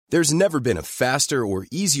There's never been a faster or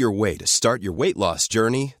easier way to start your weight loss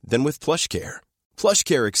journey than with PlushCare.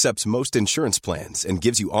 PlushCare accepts most insurance plans and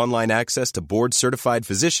gives you online access to board-certified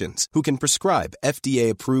physicians who can prescribe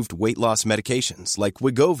FDA-approved weight loss medications like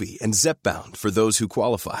Wegovy and Zepbound for those who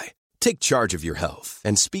qualify. Take charge of your health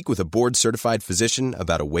and speak with a board-certified physician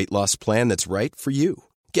about a weight loss plan that's right for you.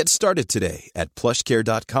 Get started today at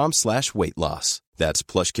plushcare.com/weight loss. That's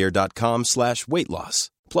plushcare.com/weight loss.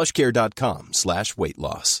 plushcare.com/weight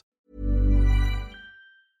loss.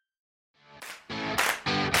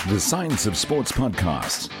 The Science of Sports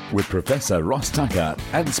podcast with Professor Ross Tucker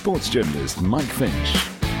and sports journalist Mike Finch.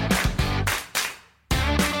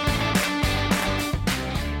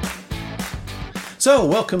 So,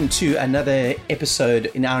 welcome to another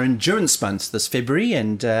episode in our Endurance Month this February,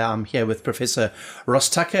 and I'm here with Professor Ross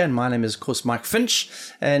Tucker, and my name is, of course, Mike Finch.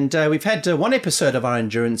 And we've had one episode of our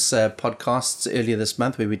Endurance podcasts earlier this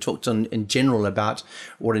month where we talked in general about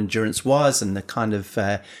what endurance was and the kind of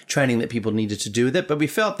training that people needed to do with it. But we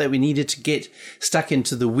felt that we needed to get stuck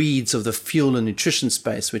into the weeds of the fuel and nutrition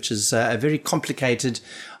space, which is a very complicated,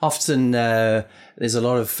 often there's a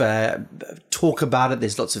lot of talk about it.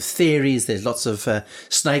 There's lots of theories. There's lots of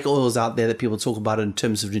snake oils out there that people talk about in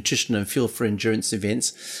terms of nutrition and fuel for endurance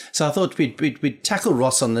events. So I thought we'd tackle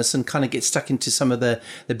Ross on this and kind of get stuck into some of the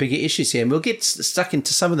bigger issues here. And we'll get stuck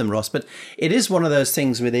into some of them, Ross. But it is one of those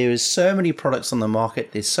things where there is so many products on the market.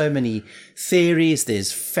 There's so many theories.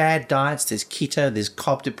 There's fad diets. There's keto. There's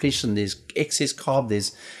carb depletion. There's excess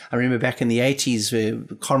carb. I remember back in the 80s where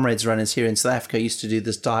comrades runners here in South Africa used to do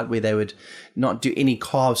this diet where they would not do any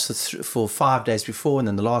carbs for 5 days before, and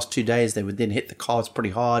then the last 2 days they would then hit the carbs pretty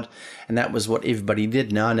hard, and that was what everybody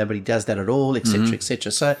did. Now nobody does that at all, etc.,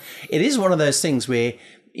 etc. So it is one of those things where,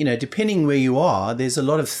 you know, depending where you are, there's a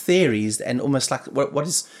lot of theories and almost like what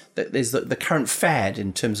is there's the current fad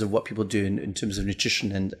in terms of what people do in terms of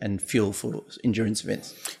nutrition and fuel for endurance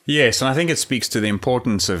events. Yes, and I think it speaks to the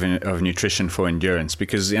importance of nutrition for endurance,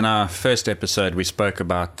 because in our first episode we spoke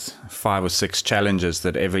about 5 or 6 challenges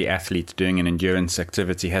that every athlete doing an endurance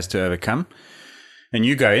activity has to overcome. And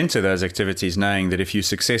you go into those activities knowing that if you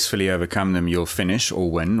successfully overcome them, you'll finish or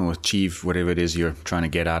win or achieve whatever it is you're trying to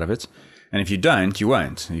get out of it. And if you don't, you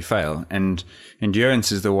won't. You fail. And nutrition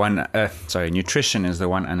is the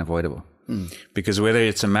one unavoidable. Because whether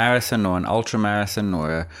it's a marathon or an ultra marathon or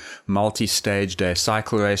a multi-stage day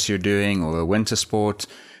cycle race you're doing or a winter sport,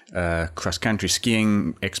 cross-country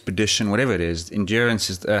skiing expedition, whatever it is,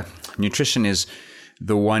 nutrition is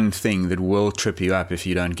the one thing that will trip you up if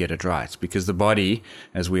you don't get it right. Because the body,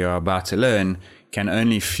 as we are about to learn, can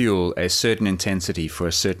only fuel a certain intensity for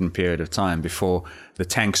a certain period of time before the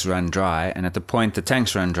tanks run dry. And at the point the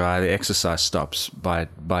tanks run dry, the exercise stops by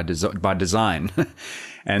design.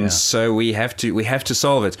 And so we have to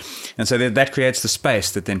solve it. And so that creates the space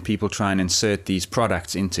that then people try and insert these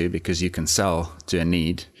products into, because you can sell to a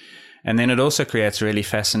need. And then it also creates really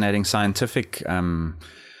fascinating scientific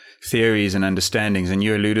theories and understandings. And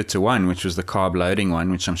you alluded to one, which was the carb loading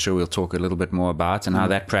one, which I'm sure we'll talk a little bit more about, and how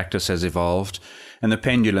that practice has evolved. And the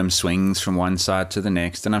pendulum swings from one side to the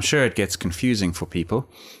next. And I'm sure it gets confusing for people.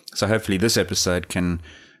 So hopefully this episode can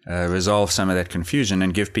resolve some of that confusion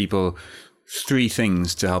and give people 3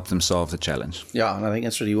 things to help them solve the challenge. Yeah, and I think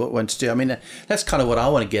that's really what I want to do. I mean, that's kind of what I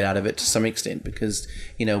want to get out of it to some extent, because,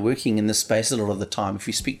 you know, working in this space a lot of the time, if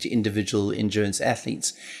you speak to individual endurance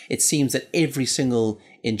athletes, it seems that every single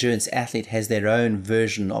endurance athlete has their own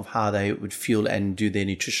version of how they would fuel and do their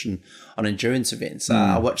nutrition on endurance events.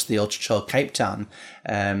 I watched the Ultra Trail Cape Town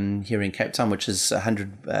here in Cape Town, which is a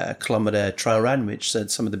 100-kilometer trail run, which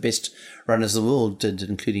some of the best runners of the world did,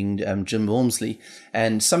 including Jim Walmsley.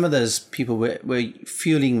 And some of those people were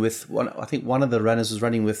fueling with I think one of the runners was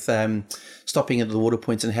running with stopping at the water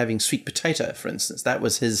points and having sweet potato, for instance. That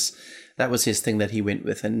was his thing that he went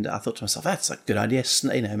with, and I thought to myself, that's a good idea.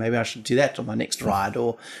 You know, maybe I should do that on my next ride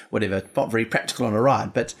or whatever. Not very practical on a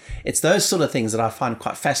ride, but it's those sort of things that I find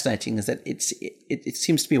quite fascinating. Is that it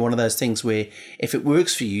seems to be one of those things where if it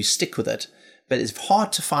works for you, stick with it. But it's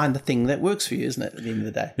hard to find the thing that works for you, isn't it, at the end of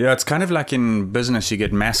the day? Yeah, it's kind of like in business, you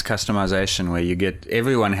get mass customization where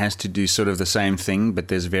everyone has to do sort of the same thing, but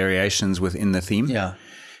there's variations within the theme. Yeah.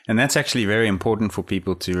 And that's actually very important for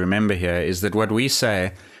people to remember here, is that what we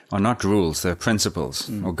say are not rules, they're principles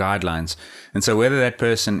or guidelines. And so whether that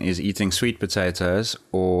person is eating sweet potatoes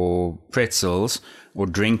or pretzels or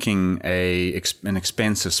drinking an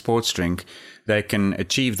expensive sports drink, they can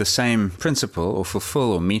achieve the same principle or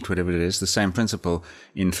fulfill or meet whatever it is, the same principle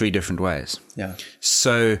in 3 different ways. Yeah.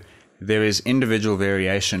 So there is individual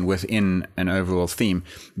variation within an overall theme.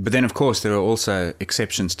 But then, of course, there are also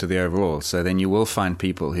exceptions to the overall. So then you will find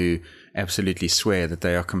people who absolutely swear that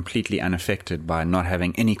they are completely unaffected by not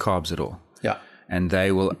having any carbs at all. Yeah. And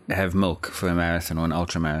they will have milk for a marathon or an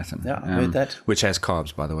ultra marathon. Yeah, I heard that. Which has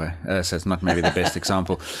carbs, by the way. So it's not maybe the best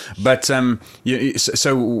example. But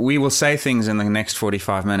so we will say things in the next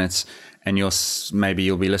 45 minutes, and maybe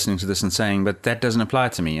you'll be listening to this and saying, but that doesn't apply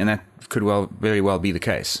to me. And that could very well be the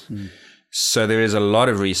case. So there is a lot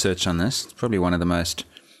of research on this. It's probably one of the most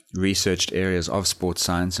researched areas of sports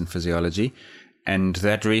science and physiology. And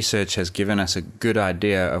that research has given us a good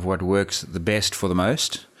idea of what works the best for the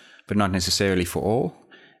most, but not necessarily for all.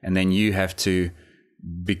 And then you have to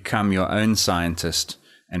become your own scientist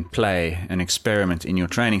and play an experiment in your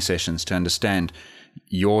training sessions to understand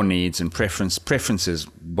your needs and preferences,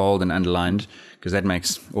 bold and underlined, because that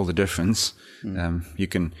makes all the difference. You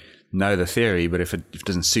can know the theory, but if it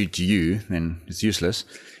doesn't suit you, then it's useless.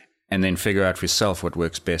 And then figure out for yourself what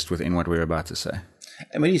works best within what we're about to say.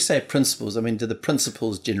 And when you say principles, I mean, do the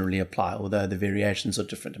principles generally apply, although the variations are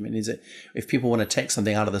different? I mean, is it, if people want to take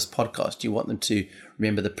something out of this podcast, do you want them to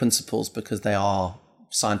remember the principles because they are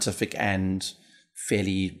scientific and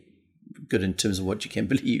fairly good in terms of what you can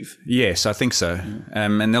believe? Yes, I think so.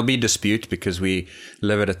 And there'll be dispute because we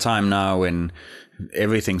live at a time now when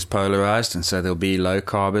everything's polarized, and so there'll be low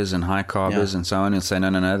carbers and high carbers and so on. You'll say,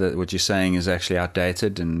 no, that what you're saying is actually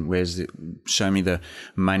outdated, and show me the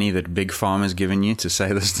money that Big Pharma's given you to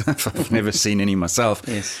say this stuff. I've never seen any myself.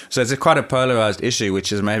 Yes. So it's quite a polarized issue,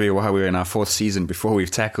 which is maybe why we're in our 4th season before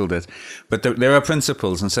we've tackled it. But there are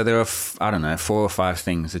principles, and so there are, 4 or 5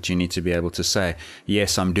 things that you need to be able to say,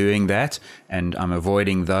 yes, I'm doing that, and I'm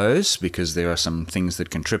avoiding those because there are some things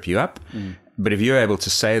that can trip you up. But if you're able to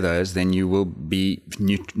say those, then you will be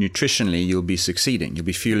nutritionally, you'll be succeeding. You'll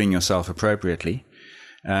be fueling yourself appropriately.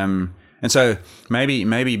 And so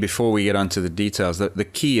maybe before we get onto the details, the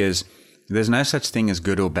key is there's no such thing as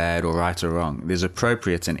good or bad or right or wrong. There's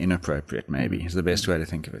appropriate and inappropriate, maybe, is the best way to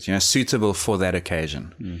think of it. Suitable for that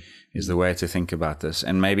occasion is the way to think about this,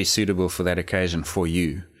 and maybe suitable for that occasion for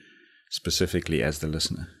you specifically as the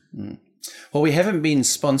listener. Well, we haven't been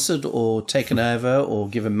sponsored or taken over or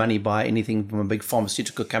given money by anything from a big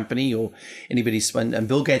pharmaceutical company or anybody. And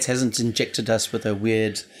Bill Gates hasn't injected us with a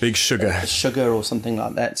weird big sugar or something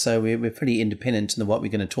like that. So we're pretty independent in what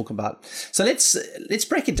we're going to talk about. So let's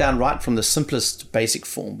break it down right from the simplest basic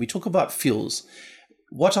form. We talk about fuels.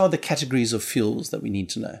 What are the categories of fuels that we need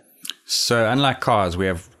to know? So unlike cars, we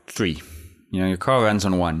have 3. Your car runs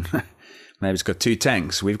on 1. Maybe it's got 2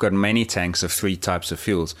 tanks. We've got many tanks of 3 types of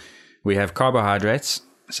fuels. We have carbohydrates,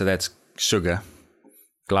 so that's sugar.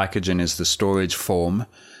 Glycogen is the storage form.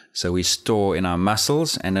 So we store in our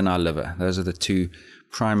muscles and in our liver. Those are the 2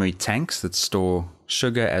 primary tanks that store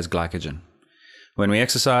sugar as glycogen. When we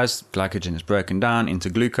exercise, glycogen is broken down into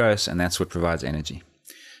glucose, and that's what provides energy.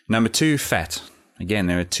 Number 2, fat. Again,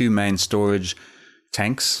 there are 2 main storage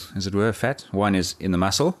tanks, as it were, fat. One is in the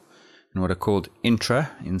muscle, and what are called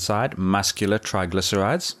inside muscular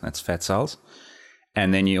triglycerides. That's fat cells.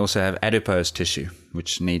 And then you also have adipose tissue,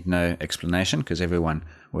 which need no explanation because everyone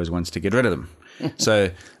always wants to get rid of them.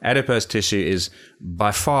 So adipose tissue is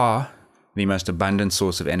by far the most abundant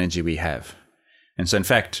source of energy we have. And so in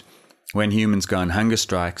fact, when humans go on hunger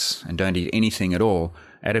strikes and don't eat anything at all,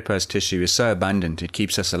 adipose tissue is so abundant it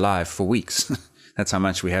keeps us alive for weeks. That's how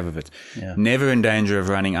much we have of it. Yeah. Never in danger of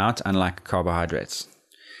running out, unlike carbohydrates.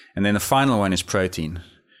 And then the final one is protein.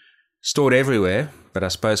 Stored everywhere, but I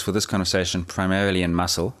suppose for this conversation, primarily in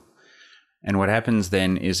muscle. And what happens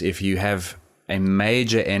then is if you have a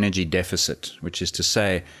major energy deficit, which is to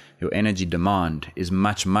say your energy demand is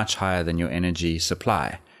much, much higher than your energy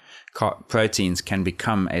supply, proteins can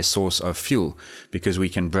become a source of fuel because we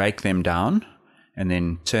can break them down and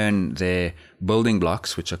then turn their building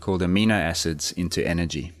blocks, which are called amino acids, into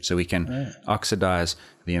energy. So we can oxidize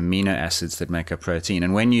the amino acids that make up protein.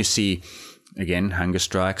 And when you see, again, hunger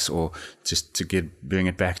strikes, or just to bring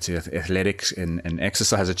it back to athletics and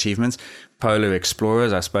exercise achievements, polar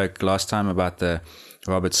explorers, I spoke last time about the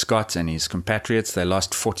Robert Scott and his compatriots. They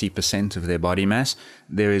lost 40% of their body mass.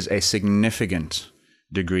 There is a significant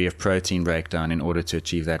degree of protein breakdown in order to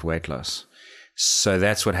achieve that weight loss. So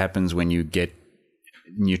that's what happens when you get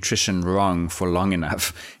nutrition wrong for long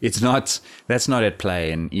enough. That's not at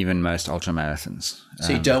play in even most ultramarathons.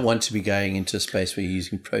 So you don't want to be going into a space where you're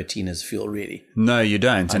using protein as fuel, really? No, you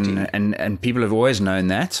don't. And people have always known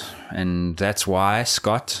that. And that's why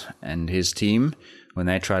Scott and his team, when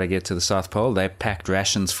they try to get to the South Pole, they packed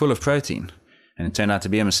rations full of protein. And it turned out to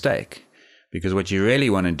be a mistake. Because what you really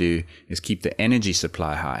want to do is keep the energy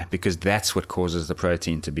supply high, because that's what causes the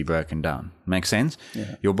protein to be broken down. Make sense?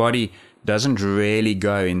 Yeah. Your body doesn't really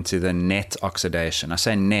go into the net oxidation. I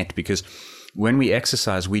say net because when we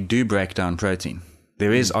exercise, we do break down protein.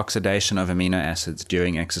 There is oxidation of amino acids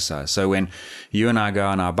during exercise. So when you and I go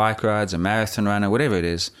on our bike rides, a marathon run, or whatever it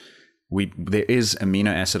is, there is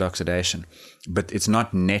amino acid oxidation, but it's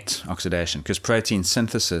not net oxidation because protein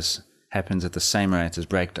synthesis happens at the same rate as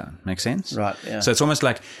breakdown. Make sense? Right, yeah. So it's almost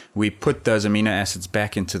like we put those amino acids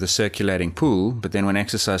back into the circulating pool, but then when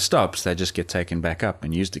exercise stops, they just get taken back up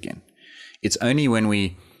and used again. It's only when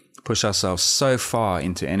we push ourselves so far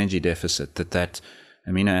into energy deficit that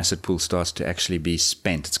amino acid pool starts to actually be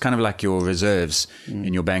spent. It's kind of like your reserves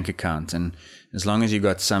in your bank account. And as long as you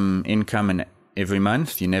got some income every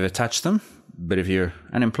month, you never touch them. But if you're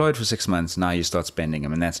unemployed for 6 months, now you start spending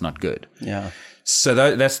them, and that's not good. Yeah. So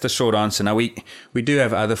that's the short answer. Now, we do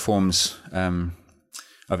have other forms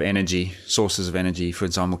of energy, sources of energy, for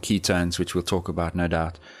example, ketones, which we'll talk about, no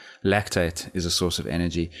doubt. Lactate is a source of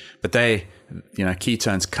energy, but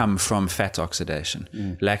ketones come from fat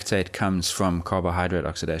oxidation. Lactate comes from carbohydrate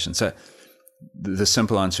oxidation. So the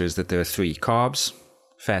simple answer is that there are 3: carbs,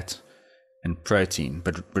 fat, and protein.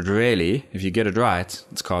 But really, if you get it right,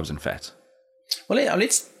 it's carbs and fat. Well,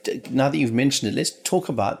 now that you've mentioned it, let's talk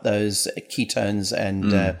about those ketones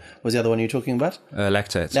and what was the other one you were talking about?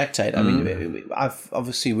 Lactate. Lactate. I mean, I've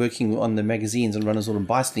obviously working on the magazines and Runners World and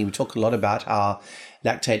Bicycling, we talk a lot about how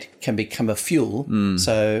lactate can become a fuel.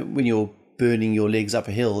 So when you're burning your legs up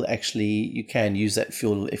a hill, actually you can use that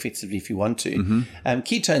fuel effectively if you want to.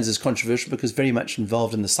 Ketones is controversial because very much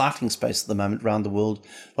involved in the cycling space at the moment around the world,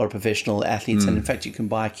 a lot of professional athletes, and in fact you can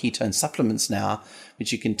buy ketone supplements now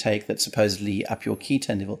which you can take that supposedly up your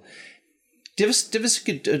ketone level. Give us a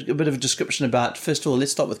bit of a description about, first of all,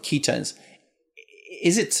 let's start with ketones.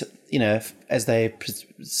 Is it, as they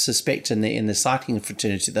suspect in the cycling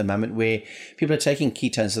fraternity at the moment, where people are taking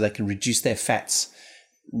ketones so they can reduce their fats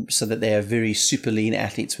so that they are very super lean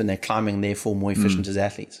athletes when they're climbing, therefore more efficient as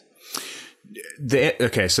athletes?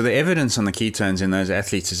 So the evidence on the ketones in those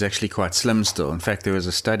athletes is actually quite slim still. In fact, there was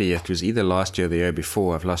a study, it was either last year or the year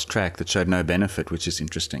before, I've lost track, that showed no benefit, which is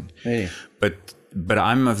interesting. Really? But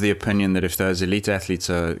I'm of the opinion that if those elite athletes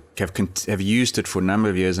have used it for a number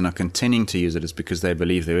of years and are continuing to use it, it's because they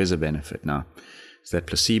believe there is a benefit. Now, is that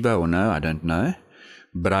placebo or no? I don't know.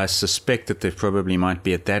 But I suspect that there probably might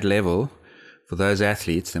be at that level, for those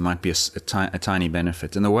athletes, there might be a tiny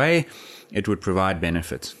benefit. And the way it would provide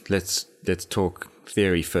benefit, let's talk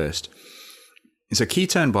theory first. So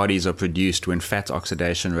ketone bodies are produced when fat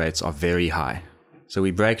oxidation rates are very high. So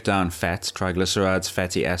we break down fats, triglycerides,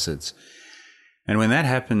 fatty acids. And when that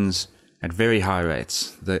happens at very high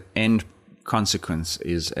rates, the end consequence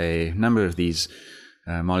is a number of these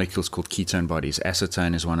molecules called ketone bodies.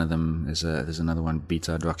 Acetone is one of them. There's another one,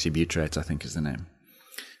 beta-hydroxybutyrate, I think is the name.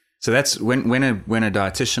 So that's when a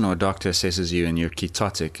dietitian or a doctor assesses you and you're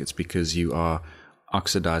ketotic, it's because you are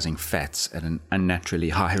oxidizing fats at an unnaturally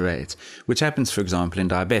high rate, which happens, for example, in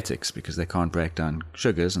diabetics because they can't break down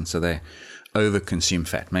sugars and so they overconsume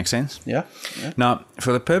fat. Make sense? Yeah. Now,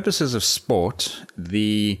 for the purposes of sport,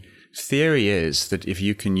 the theory is that if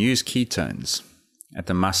you can use ketones at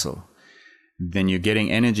the muscle, then you're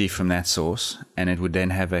getting energy from that source and it would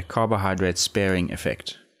then have a carbohydrate sparing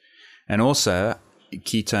effect. And also,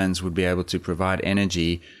 ketones would be able to provide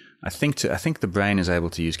energy. I think the brain is able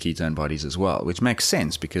to use ketone bodies as well, which makes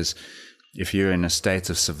sense because if you're in a state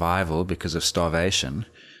of survival because of starvation,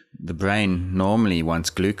 the brain normally wants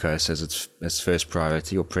glucose as its first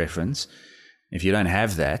priority or preference. If you don't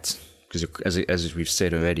have that, because as we've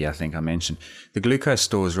said already, I think I mentioned, the glucose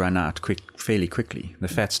stores run out fairly quickly. The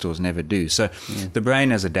fat stores never do. So the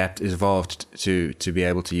brain has evolved to be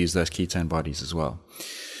able to use those ketone bodies as well.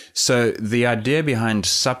 So the idea behind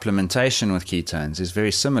supplementation with ketones is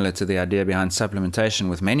very similar to the idea behind supplementation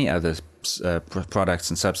with many other products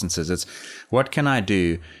and substances. It's what can I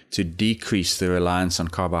do to decrease the reliance on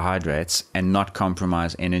carbohydrates and not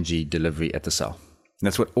compromise energy delivery at the cell? And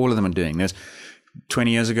that's what all of them are doing. There's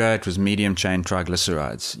 20 years ago, it was medium chain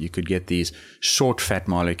triglycerides. You could get these short fat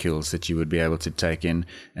molecules that you would be able to take in,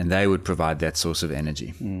 and they would provide that source of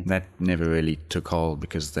energy. That never really took hold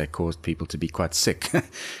because they caused people to be quite sick,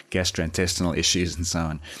 gastrointestinal issues and so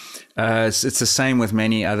on. It's the same with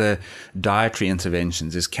many other dietary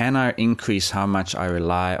interventions, is can I increase how much I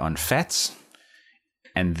rely on fats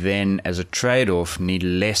and then as a trade-off need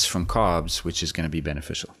less from carbs, which is going to be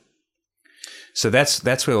beneficial. So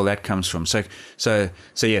that's where all that comes from. So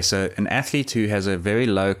an athlete who has a very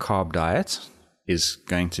low carb diet is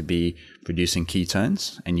going to be producing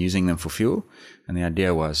ketones and using them for fuel. And the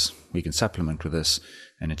idea was we can supplement with this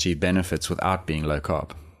and achieve benefits without being low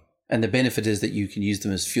carb. And the benefit is that you can use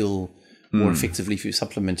them as fuel more effectively if you're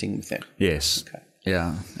supplementing with them. Yes. Okay.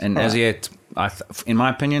 Yeah. And as yet, in my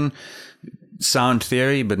opinion, sound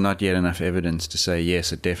theory, but not yet enough evidence to say,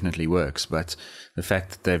 yes, it definitely works. But the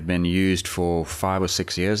fact that they've been used for 5 or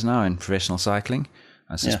 6 years now in professional cycling,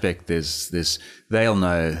 I suspect they'll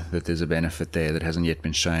know that there's a benefit there that hasn't yet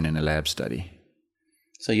been shown in a lab study.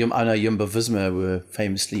 So I know Jumbo-Visma were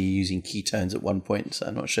famously using ketones at one point, so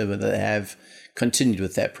I'm not sure whether they have continued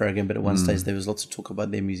with that program, but at one stage there was lots of talk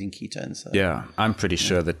about them using ketones. So. Yeah, I'm pretty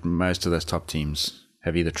sure that most of those top teams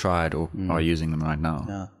have either tried or are using them right now.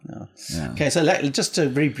 No. Yeah. Okay, so just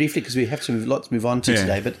very briefly, because we have to move on to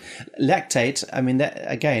today, but lactate, I mean, that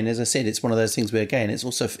again, as I said, it's one of those things where, again, it's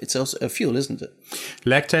also a fuel, isn't it?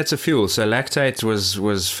 Lactate's a fuel. So lactate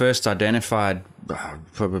was first identified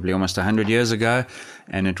probably almost 100 years ago,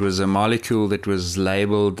 and it was a molecule that was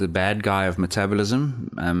labeled the bad guy of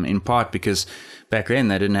metabolism, in part because back then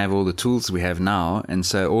they didn't have all the tools we have now, and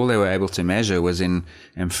so all they were able to measure was in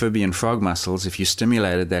amphibian frog muscles. If you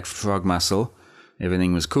stimulated that frog muscle,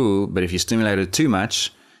 everything was cool, but if you stimulated it too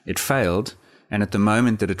much, it failed, and at the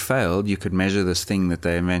moment that it failed, you could measure this thing that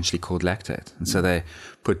they eventually called lactate. And so they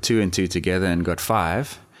put 2 and 2 together and got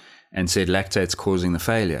 5 and said lactate's causing the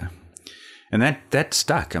failure. And that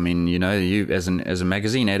stuck. I mean, you know, you as a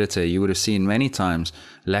magazine editor, you would have seen many times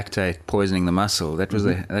lactate poisoning the muscle. That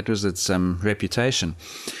was its reputation.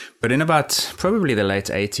 But in about probably the late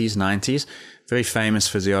 80s, 90s, very famous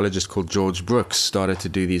physiologist called George Brooks started to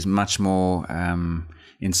do these much more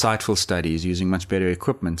insightful studies using much better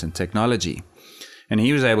equipment and technology. And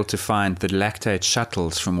he was able to find that lactate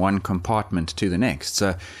shuttles from one compartment to the next.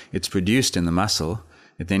 So it's produced in the muscle.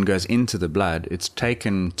 It then goes into the blood, it's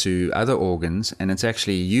taken to other organs, and it's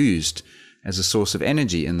actually used as a source of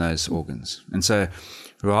energy in those organs. And so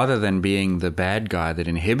rather than being the bad guy that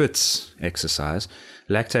inhibits exercise,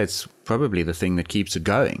 lactate's probably the thing that keeps it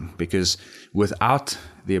going, because without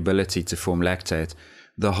the ability to form lactate,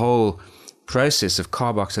 the whole process of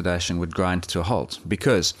carb oxidation would grind to a halt.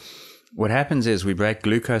 Because what happens is we break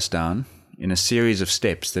glucose down in a series of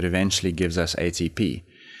steps that eventually gives us ATP.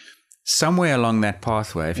 Somewhere along that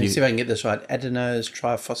pathway, Let me see if I can get this right. Adenose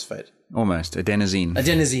triphosphate. Almost. Adenosine.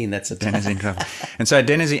 Adenosine, that's it. Adenosine triphosphate. And so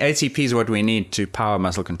adenosine, ATP is what we need to power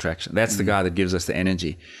muscle contraction. That's the guy that gives us the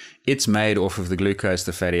energy. It's made off of the glucose,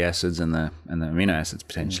 the fatty acids, and the amino acids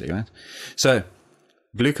potentially, right? So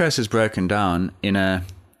glucose is broken down in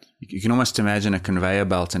you can almost imagine a conveyor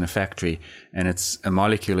belt in a factory, and a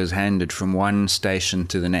molecule is handed from one station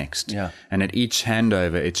to the next. Yeah. And at each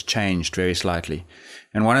handover, it's changed very slightly.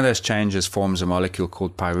 And one of those changes forms a molecule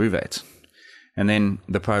called pyruvate. And then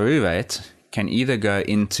the pyruvate can either go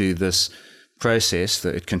into this process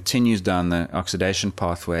that it continues down the oxidation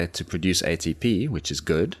pathway to produce ATP, which is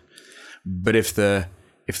good. But if the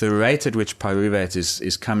rate at which pyruvate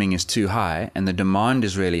is coming is too high and the demand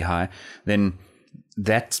is really high, then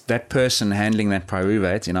that person handling that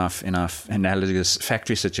pyruvate in our analogous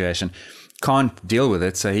factory situation can't deal with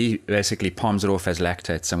it. So he basically palms it off as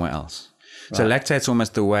lactate somewhere else. Right. So lactate's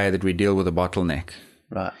almost the way that we deal with a bottleneck.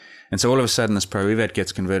 Right. And so all of a sudden this pyruvate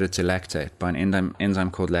gets converted to lactate by an enzyme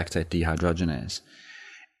called lactate dehydrogenase.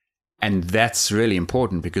 And that's really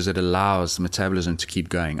important because it allows the metabolism to keep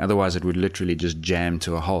going. Otherwise it would literally just jam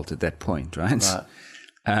to a halt at that point, right?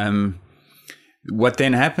 Right. What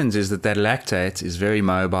then happens is that lactate is very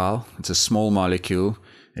mobile. It's a small molecule.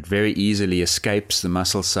 It very easily escapes the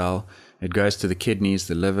muscle cell. It goes to the kidneys,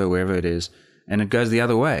 the liver, wherever it is. And it goes the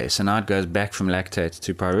other way. So now it goes back from lactate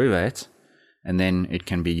to pyruvate, and then it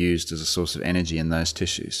can be used as a source of energy in those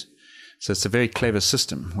tissues. So it's a very clever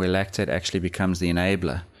system where lactate actually becomes the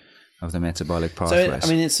enabler of the metabolic pathways. So,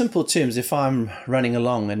 I mean, in simple terms, if I'm running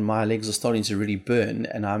along and my legs are starting to really burn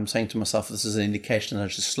and I'm saying to myself, this is an indication that I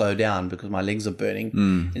should slow down because my legs are burning,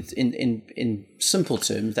 in simple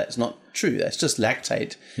terms, that's not true. That's just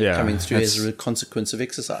lactate coming through as a consequence of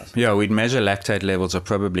exercise. Yeah, we'd measure lactate levels are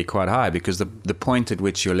probably quite high because the point at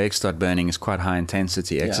which your legs start burning is quite high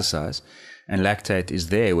intensity exercise. Yeah. And lactate is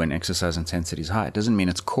there when exercise intensity is high. It doesn't mean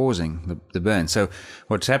it's causing the burn. So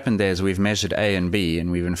what's happened there is we've measured A and B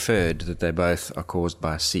and we've inferred that they both are caused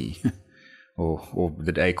by C. or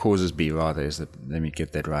that A causes B rather. Let me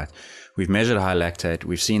get that right. We've measured high lactate.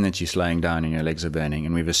 We've seen that you're slowing down and your legs are burning.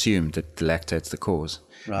 And we've assumed that the lactate's the cause.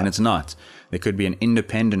 Right. And it's not. There could be an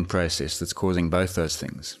independent process that's causing both those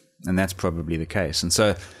things. And that's probably the case. And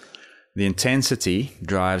so the intensity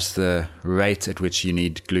drives the rate at which you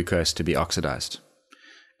need glucose to be oxidized.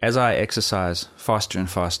 As I exercise faster and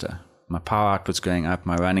faster, my power output's going up,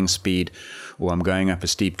 my running speed, or I'm going up a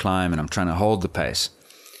steep climb and I'm trying to hold the pace,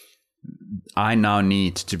 I now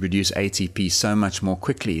need to produce ATP so much more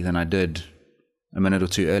quickly than I did a minute or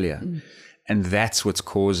two earlier. And that's what's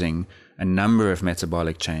causing a number of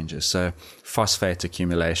metabolic changes. So phosphate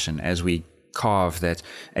accumulation as we carve that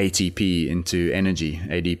ATP into energy,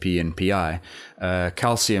 ADP and PI,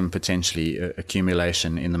 calcium potentially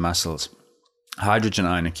accumulation in the muscles, hydrogen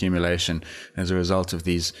ion accumulation as a result of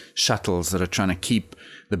these shuttles that are trying to keep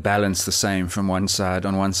the balance the same from on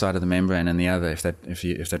one side of the membrane and the other, if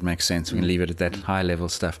that makes sense. We can leave it at that high level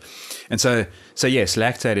stuff. And so yes,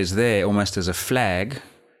 lactate is there almost as a flag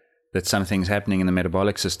that something's happening in the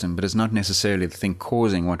metabolic system, but it's not necessarily the thing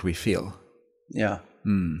causing what we feel. Yeah.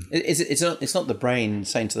 It's not the brain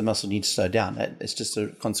saying to the muscle, you need to slow down. It's just a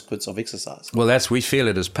consequence of exercise. Well, we feel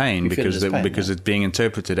it as pain because it's being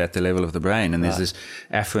interpreted at the level of the brain, and there's this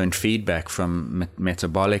afferent feedback from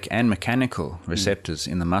metabolic and mechanical receptors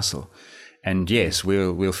in the muscle. And yes,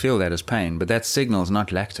 we'll feel that as pain, but that signal's not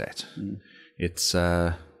lactate. It's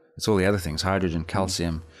all the other things: hydrogen,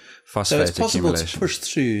 calcium, phosphate. So it's possible accumulation. to push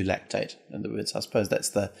through lactate. In other words, I suppose that's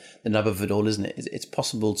the nub of it all, isn't it? It's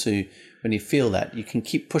possible to, when you feel that, you can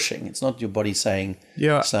keep pushing. It's not your body saying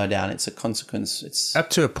slow down. It's a consequence. It's up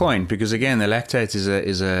to a point, because again, the lactate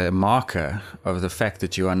is a marker of the fact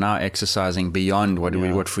that you are now exercising beyond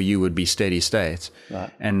what for you would be steady state.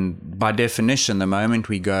 Right. And by definition, the moment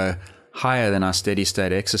we go higher than our steady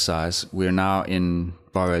state exercise, we're now in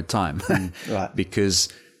borrowed time. Right. Because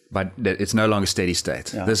it's no longer steady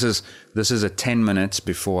state. Yeah. This is a 10 minutes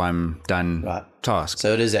before I'm done task.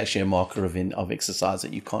 So it is actually a marker of exercise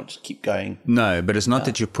that you can't just keep going. No, but it's not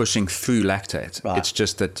that you're pushing through lactate. Right. It's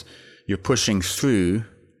just that you're pushing through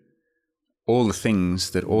all the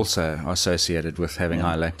things that also are associated with having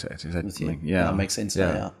high lactate. If that makes sense.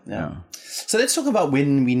 Yeah. So let's talk about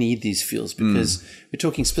when we need these fuels, because we're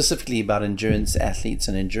talking specifically about endurance athletes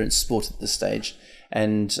and endurance sport at this stage.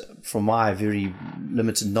 And from my very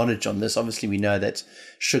limited knowledge on this, obviously we know that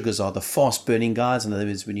sugars are the fast burning guys. In other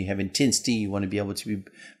words, when you have intensity, you want to be able to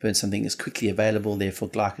burn something that's quickly available. Therefore,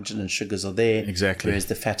 glycogen and sugars are there. Exactly. Whereas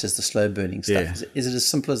the fat is the slow burning stuff. Yeah. Is it as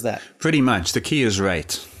simple as that? Pretty much. The key is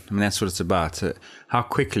rate. I mean, that's what it's about. How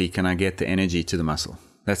quickly can I get the energy to the muscle?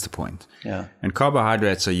 That's the point. Yeah. And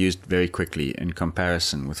carbohydrates are used very quickly in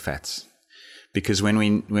comparison with fats, because when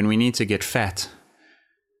we need to get fat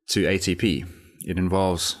to ATP, it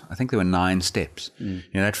involves, I think there were 9 steps.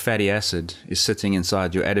 That fatty acid is sitting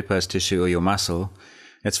inside your adipose tissue or your muscle.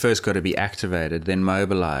 It's first got to be activated, then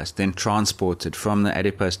mobilized, then transported from the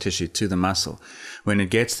adipose tissue to the muscle. When it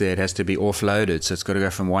gets there, it has to be offloaded. So it's got to go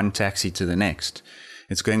from one taxi to the next.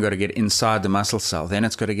 It's got to get inside the muscle cell. Then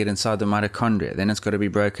it's got to get inside the mitochondria. Then it's got to be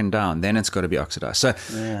broken down. Then it's got to be oxidized. So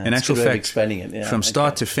in actual fact, from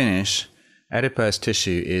start to finish, adipose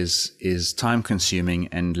tissue is time consuming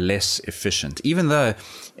and less efficient, even though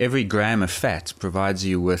every gram of fat provides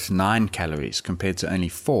you with 9 calories compared to only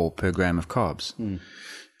 4 per gram of carbs.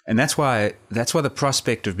 And that's why the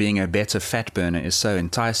prospect of being a better fat burner is so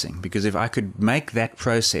enticing, because if I could make that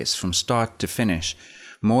process from start to finish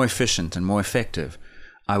more efficient and more effective,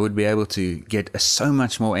 I would be able to get so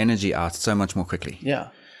much more energy out so much more quickly. Yeah.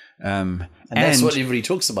 And that's what everybody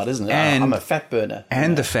talks about, isn't it? I'm a fat burner.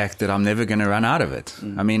 And the fact that I'm never going to run out of it.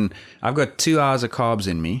 I mean, I've got 2 hours of carbs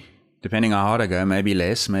in me, depending how hard I go, maybe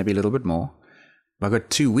less, maybe a little bit more. But I've got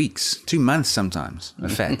 2 weeks, 2 months sometimes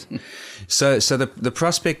of fat. So the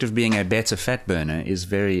prospect of being a better fat burner is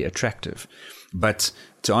very attractive. But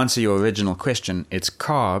to answer your original question, it's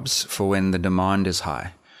carbs for when the demand is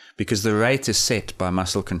high, because the rate is set by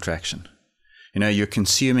muscle contraction. You're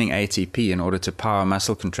consuming ATP in order to power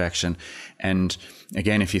muscle contraction. And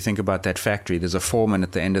again, if you think about that factory, there's a foreman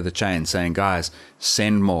at the end of the chain saying, guys,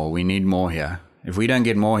 send more. We need more here. If we don't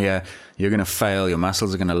get more here, you're going to fail. Your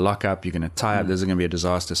muscles are going to lock up. You're going to tie up. This is going to be a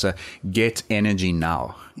disaster. So get energy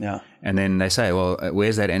now. Yeah. And then they say, well,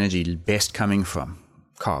 where's that energy best coming from?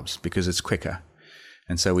 Carbs, because it's quicker.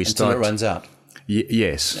 And so we Until it runs out.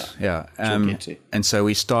 Yes. Yeah. And so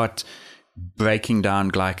we start breaking down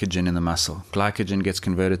glycogen in the muscle. Glycogen gets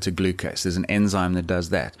converted to glucose. There's an enzyme that does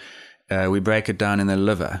that. We break it down in the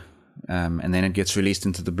liver, and then it gets released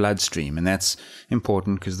into the bloodstream. And that's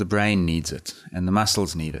important because the brain needs it and the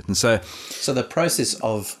muscles need it. And so the process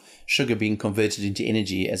of sugar being converted into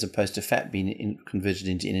energy as opposed to fat being converted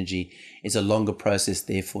into energy is a longer process.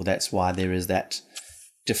 Therefore, that's why there is that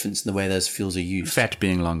difference in the way those fuels are used. Fat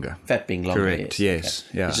being longer. Correct. Yes.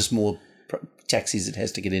 Okay. Yeah. It's just more taxis it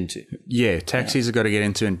has to get into. Yeah, taxis have got to get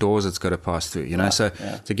into, and doors it's got to pass through.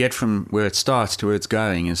 To get from where it starts to where it's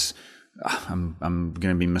going is, I'm going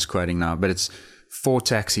to be misquoting now, but it's 4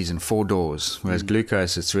 taxis and 4 doors, whereas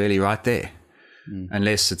glucose, it's really right there.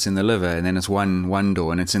 Unless it's in the liver, and then it's one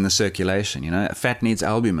door, and it's in the circulation. Fat needs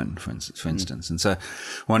albumin, for instance. And so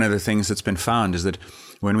one of the things that's been found is that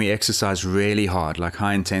when we exercise really hard, like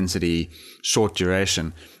high intensity, short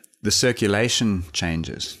duration, the circulation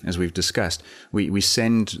changes, as we've discussed. We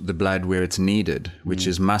send the blood where it's needed, which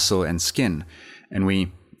is muscle and skin. And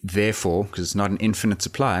we, therefore, because it's not an infinite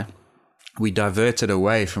supply, we divert it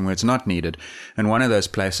away from where it's not needed. And one of those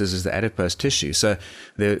places is the adipose tissue. So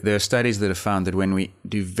there are studies that have found that when we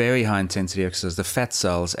do very high intensity exercise, the fat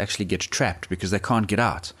cells actually get trapped because they can't get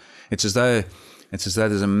out. It's as though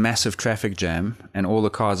there's a massive traffic jam and all the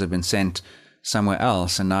cars have been sent somewhere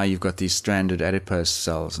else, and now you've got these stranded adipose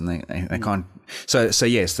cells, and they can't. So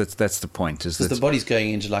yes, that's the point. Is that the body's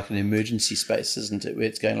going into like an emergency space, isn't it? Where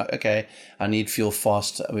it's going like, okay, I need fuel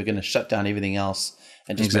fast. We're going to shut down everything else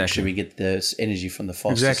and just make sure we get the energy from the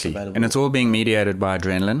fastest available. And it's all being mediated by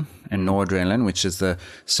adrenaline and noradrenaline, which is the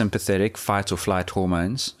sympathetic fight or flight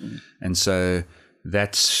hormones. And so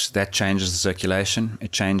that changes the circulation.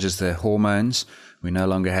 It changes the hormones. We no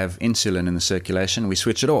longer have insulin in the circulation. We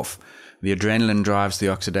switch it off. The adrenaline drives the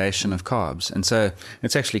oxidation of carbs. And so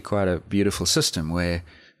it's actually quite a beautiful system where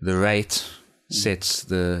the rate sets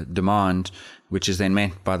the demand, which is then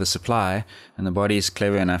met by the supply. And the body is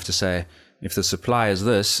clever enough to say, if the supply is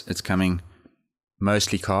this, it's coming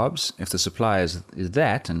mostly carbs. If the supply is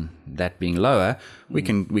that, and that being lower, we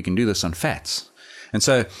can do this on fats. And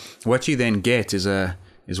so what you then get is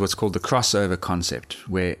what's called the crossover concept,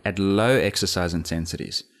 where at low exercise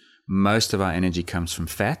intensities, most of our energy comes from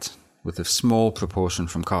fat, with a small proportion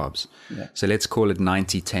from carbs. Yeah. So let's call it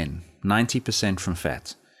 90-10. 90% from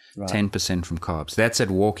fat, 10% from carbs. That's at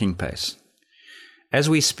walking pace. As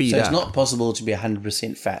we speed up... So it's not possible to be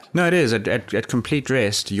 100% fat? No, it is. At complete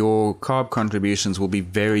rest, your carb contributions will be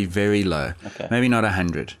very, very low. Okay. Maybe not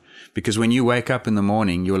 100. Because when you wake up in the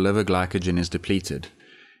morning, your liver glycogen is depleted,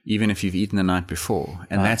 even if you've eaten the night before.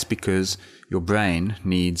 And that's because your brain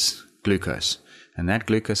needs glucose. And that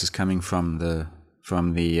glucose is coming from the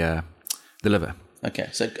liver. Okay,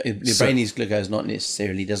 so your brain needs glucose, not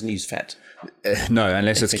necessarily, doesn't use fat. No,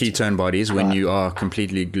 unless it's ketone bodies when you are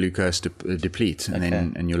completely glucose deplete,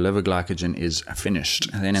 and your liver glycogen is finished.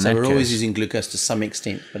 And then so we're always using glucose to some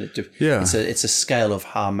extent, but it's a scale of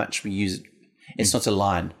how much we use it. It's not a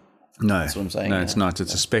line. No, that's what I'm saying. No, it's not.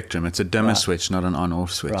 It's a spectrum. It's a dimmer switch, not an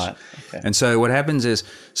on-off switch. Right. Okay. And so what happens is,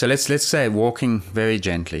 let's say walking very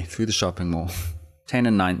gently through the shopping mall. 10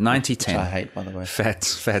 and 9, 90, 10. Which I hate, by the way.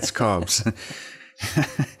 Fats, carbs.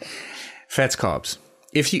 Fats, carbs.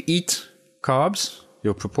 If you eat carbs,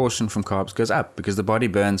 your proportion from carbs goes up because the body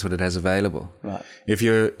burns what it has available. Right. If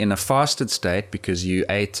you're in a fasted state because you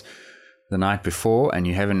ate the night before and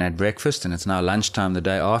you haven't had breakfast and it's now lunchtime the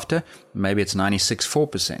day after, maybe it's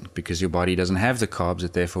 96.4% because your body doesn't have the carbs,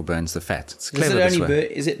 it therefore burns the fat. It's clever this way.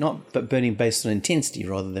 Is it not burning based on intensity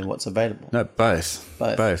rather than what's available? No, both.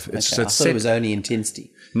 Both. I thought it was only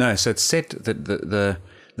intensity. No, so it's set that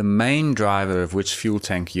the main driver of which fuel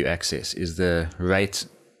tank you access is the rate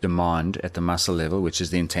demand at the muscle level, which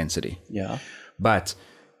is the intensity. Yeah. But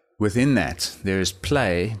within that, there is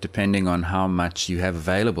play depending on how much you have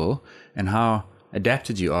available and how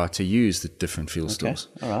adapted you are to use the different fuel stores.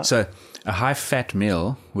 All right. So a high fat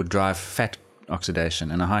meal would drive fat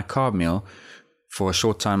oxidation, and a high carb meal for a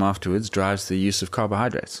short time afterwards drives the use of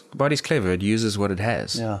carbohydrates. The body's clever. It uses what it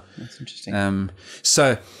has. Yeah, that's interesting.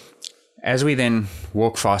 So as we then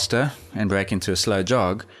walk faster and break into a slow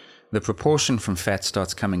jog, the proportion from fat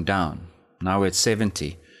starts coming down. Now we're at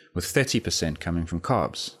 70, with 30% coming from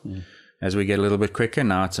carbs. Mm. As we get a little bit quicker,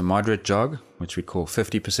 now it's a moderate jog, which we call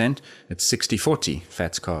 50%. It's 60-40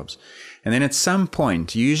 fats, carbs. And then at some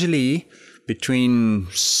point, usually between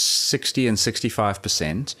 60 and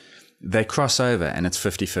 65%, they cross over and it's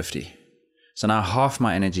 50-50. So now half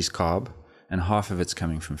my energy is carb and half of it's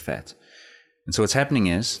coming from fat. And so what's happening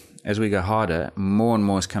is, as we go harder, more and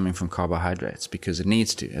more is coming from carbohydrates because it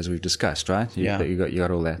needs to, as we've discussed, right? You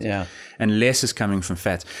got all that. Yeah. And less is coming from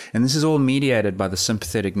fat. And this is all mediated by the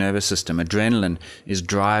sympathetic nervous system. Adrenaline is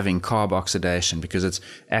driving carb oxidation because it's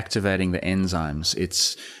activating the enzymes.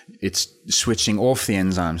 It's switching off the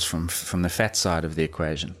enzymes from the fat side of the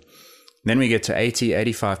equation. Then we get to 80,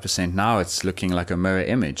 85%. Now it's looking like a mirror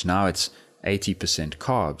image. Now it's 80%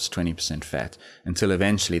 carbs, 20% fat, until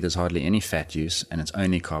eventually there's hardly any fat use and it's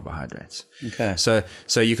only carbohydrates. Okay.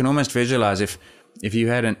 So you can almost visualize if you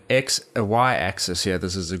had a y-axis here,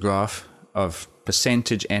 this is a graph of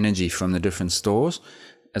percentage energy from the different stores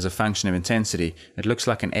as a function of intensity, it looks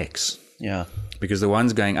like an X. Yeah. Because the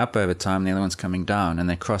one's going up over time, the other one's coming down, and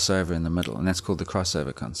they cross over in the middle, and that's called the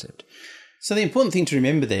crossover concept. So the important thing to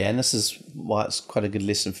remember there, and this is why it's quite a good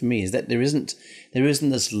lesson for me, is that there isn't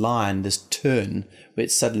this line, this turn where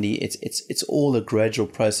it's suddenly it's all a gradual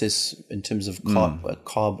process in terms of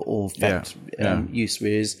carb or fat use.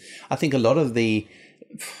 Whereas I think a lot of the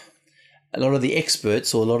a lot of the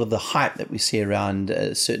experts or a lot of the hype that we see around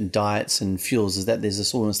certain diets and fuels is that there's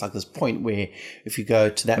this almost like this point where if you go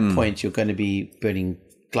to that point, you're going to be burning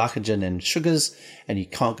glycogen and sugars, and you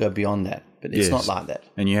can't go beyond that. But it's not like that.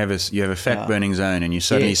 And you have a fat burning zone, and you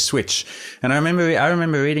suddenly switch. And I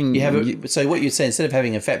remember reading. So what you'd say, instead of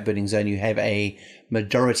having a fat burning zone, you have a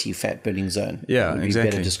majority fat burning zone. Yeah, would be exactly.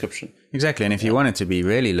 A better description. Exactly. And if you wanted to be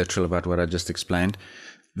really literal about what I just explained,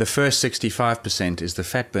 the first 65% is the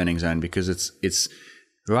fat burning zone, because it's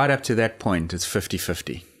right up to that point, it's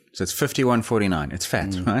 50-50. So it's 51-49. It's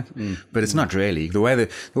fat, right? But it's not really. The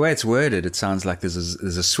way it's worded, it sounds like there's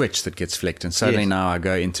a switch that gets flicked, and suddenly now I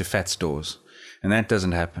go into fat stores. And that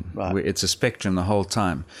doesn't happen. Right. It's a spectrum the whole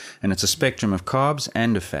time. And it's a spectrum of carbs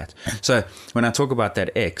and of fat. So when I talk about that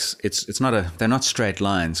X, they're not straight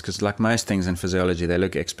lines, because like most things in physiology, they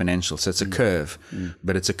look exponential. So it's a curve,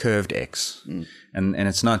 but it's a curved X. And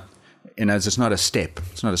it's not, it's not a step.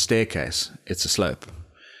 It's not a staircase. It's a slope.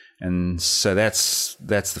 And so that's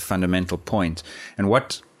the fundamental point. And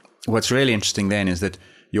what's really interesting then is that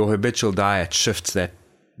your habitual diet shifts that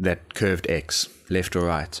curved X, left or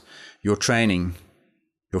right. Your training,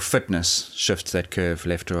 your fitness shifts that curve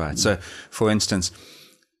left or right. So, for instance,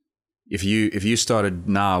 if you started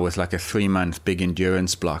now with like a 3-month big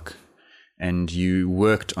endurance block, and you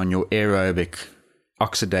worked on your aerobic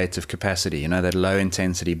oxidative capacity, that low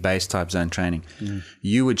intensity base type zone training,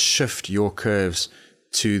 you would shift your curves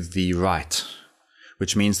to the right,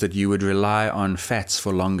 which means that you would rely on fats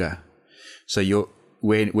for longer. So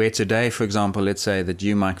where today, for example, let's say that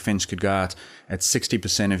you, Mike Finch, could go out at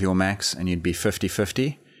 60% of your max and you'd be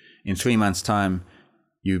 50-50. In 3 months' time,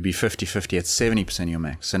 you'd be 50-50 at 70% of your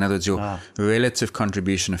max. In other words, your relative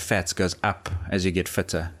contribution of fats goes up as you get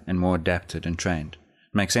fitter and more adapted and trained.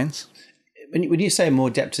 Make sense? When you say more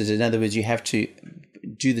adapted, in other words, you have to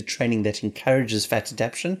do the training that encourages fat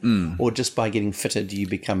adaptation, or just by getting fitter, do you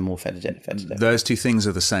become more fat adapted? Those two things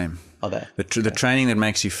are the same. Are they? The training that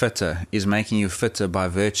makes you fitter is making you fitter by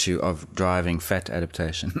virtue of driving fat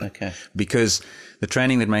adaptation. Okay. Because the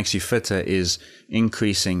training that makes you fitter is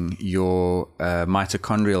increasing your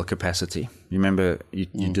mitochondrial capacity. You remember you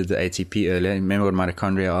did the ATP earlier. Remember what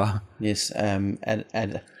mitochondria are? Yes.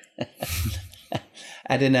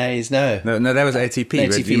 Adenase, no, that was ATP.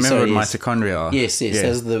 But you remember what mitochondria are? Yes.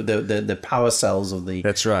 Those are the power cells of the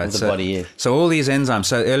That's right. of the body. Yeah. So all these enzymes.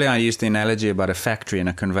 So earlier I used the analogy about a factory and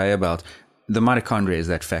a conveyor belt. The mitochondria is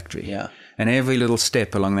that factory. Yeah. And every little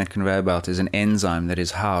step along that conveyor belt is an enzyme that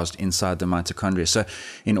is housed inside the mitochondria. So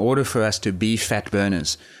in order for us to be fat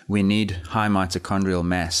burners, we need high mitochondrial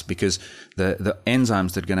mass, because the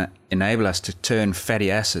enzymes that are going to enable us to turn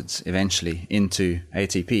fatty acids eventually into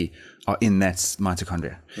ATP are in that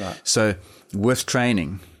mitochondria. Right. So with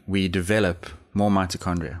training, we develop more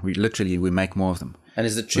mitochondria. We make more of them. And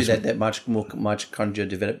is it true that much more mitochondria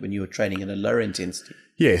developed when you were training at a lower intensity?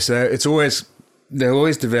 Yeah, so they're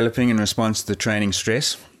always developing in response to the training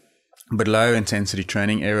stress, but low intensity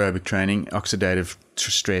training, aerobic training, oxidative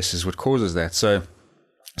stress is what causes that. So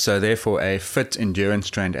therefore a fit endurance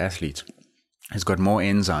trained athlete has got more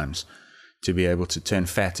enzymes to be able to turn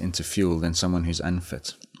fat into fuel than someone who's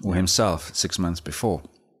unfit, or himself 6 months before.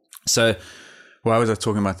 So why was I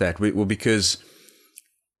talking about that? Well, because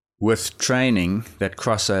with training, that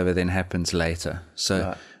crossover then happens later.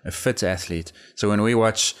 So a fit athlete. So when we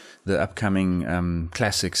watch the upcoming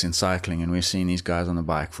classics in cycling, and we're seeing these guys on the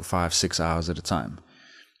bike for 5-6 hours at a time,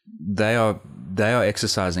 they are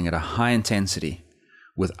exercising at a high intensity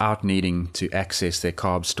without needing to access their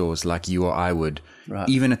carb stores like you or I would,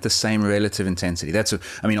 even at the same relative intensity.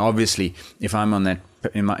 Obviously, if I'm in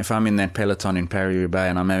that peloton in Paris-Roubaix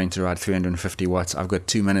and I'm having to ride 350 watts, I've got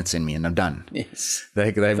 2 minutes in me and I'm done. Yes.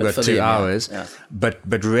 They've got 2 hours. Yeah.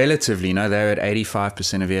 But relatively, they're at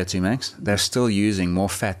 85% of VO2 max. They're still using more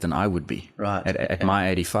fat than I would be at my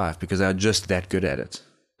 85, because they're just that good at it.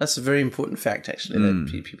 That's a very important fact, actually,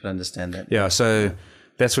 that people understand that. Yeah, so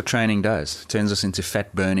that's what training does. It turns us into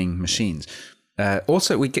fat-burning machines.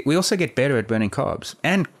 Also, we also get better at burning carbs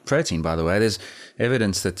and protein, by the way. There's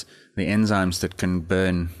evidence that the enzymes that can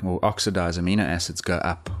burn or oxidize amino acids go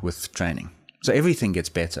up with training. So everything gets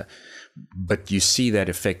better. But you see that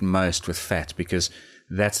effect most with fat, because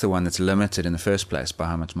that's the one that's limited in the first place by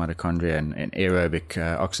how much mitochondria and aerobic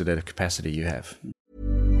oxidative capacity you have.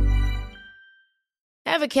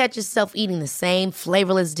 Ever catch yourself eating the same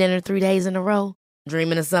flavorless dinner 3 days in a row?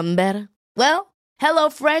 Dreaming of something better? Well,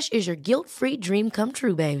 HelloFresh is your guilt-free dream come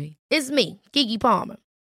true, baby. It's me, Keke Palmer.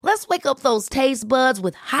 Let's wake up those taste buds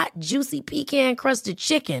with hot, juicy pecan-crusted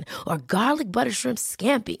chicken or garlic butter shrimp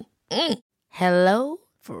scampi. Hello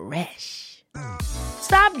Fresh.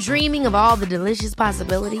 Stop dreaming of all the delicious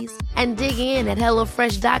possibilities and dig in at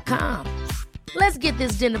HelloFresh.com. Let's get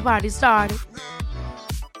this dinner party started.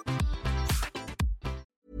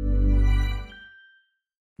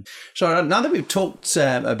 So now that we've talked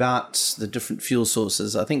about the different fuel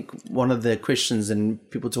sources, I think one of the questions, and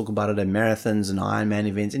people talk about it at marathons and Ironman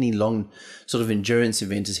events, any long sort of endurance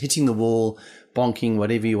event, is hitting the wall, bonking,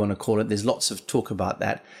 whatever you want to call it. There's lots of talk about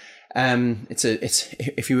that. It's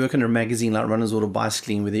if you work in a magazine like Runner's World or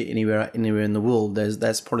Bicycling, with it anywhere in the world,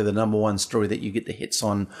 that's probably the number one story that you get the hits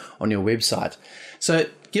on your website. So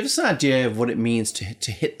give us an idea of what it means to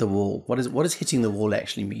hit the wall. What does hitting the wall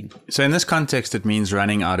actually mean? So in this context, it means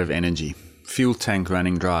running out of energy, fuel tank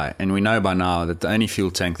running dry. And we know by now that the only fuel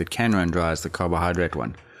tank that can run dry is the carbohydrate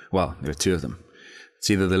one. Well, there are two of them. It's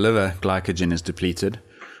either the liver glycogen is depleted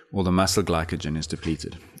or the muscle glycogen is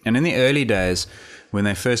depleted. And in the early days, when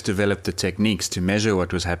they first developed the techniques to measure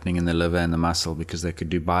what was happening in the liver and the muscle, because they could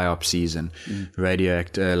do biopsies and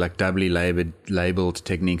like doubly labeled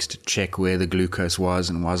techniques to check where the glucose was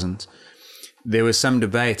and wasn't, there was some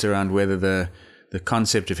debate around whether the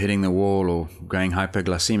concept of hitting the wall or going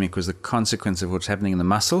hyperglycemic was the consequence of what's happening in the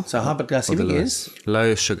muscle. So hyperglycemic is?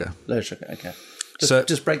 Low sugar. Low sugar, okay.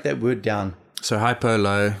 Just break that word down. So hyper,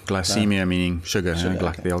 low, glycemia meaning sugar,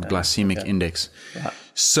 like okay, the old glycemic index. Right.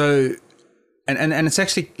 So, and it's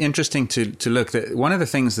actually interesting to look that one of the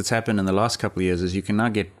things that's happened in the last couple of years is you can now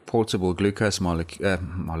get portable glucose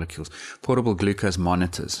portable glucose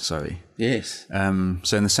monitors. Sorry. Yes.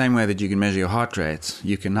 So in the same way that you can measure your heart rate,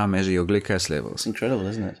 you can now measure your glucose levels. It's incredible,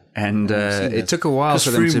 isn't it? And it took a while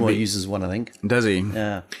for them to be. Uses one, I think. Does he?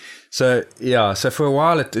 Yeah. So for a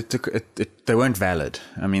while they weren't valid.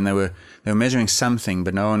 I mean, they were measuring something,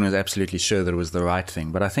 but no one was absolutely sure that it was the right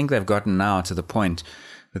thing. But I think they've gotten now to the point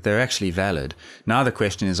that they're actually valid. Now the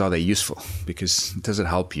question is, are they useful? Because does it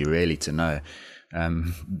help you really to know?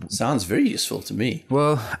 Sounds very useful to me.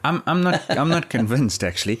 Well, I'm not convinced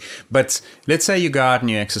actually. But let's say you go out and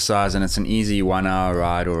you exercise and it's an easy 1 hour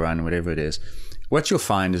ride or run, whatever it is. What you'll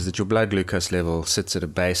find is that your blood glucose level sits at a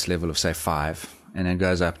base level of say 5, and it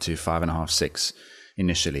goes up to 5.5, 6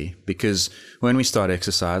 initially, because when we start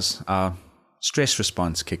exercise, our stress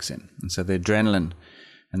response kicks in. And so the adrenaline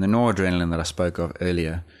and the noradrenaline that I spoke of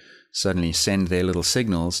earlier suddenly send their little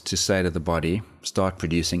signals to say to the body, start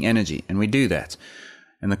producing energy. And we do that.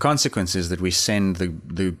 And the consequence is that we send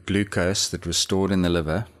the glucose that was stored in the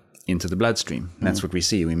liver into the bloodstream. And that's what we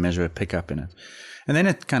see. We measure a pickup in it. And then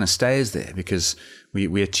it kind of stays there because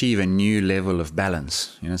we achieve a new level of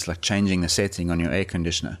balance. You know, it's like changing the setting on your air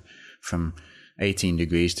conditioner from 18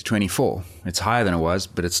 degrees to 24. It's higher than it was,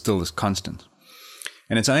 but it's still this constant.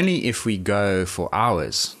 And it's only if we go for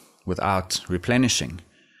hours without replenishing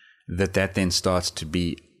that then starts to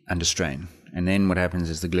be under strain. And then what happens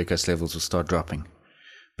is the glucose levels will start dropping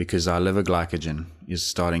because our liver glycogen is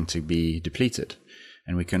starting to be depleted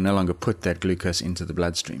and we can no longer put that glucose into the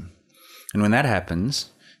bloodstream. And when that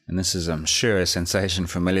happens, and this is, I'm sure, a sensation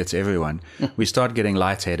familiar to everyone, we start getting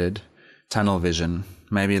lightheaded, tunnel vision,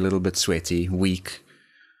 maybe a little bit sweaty, weak.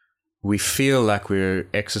 We feel like we're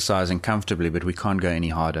exercising comfortably, but we can't go any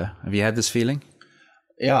harder. Have you had this feeling?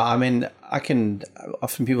 Yeah, I mean, often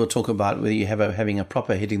people talk about whether you having a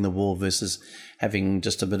proper hitting the wall versus having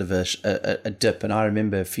just a bit of a dip. And I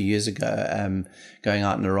remember a few years ago going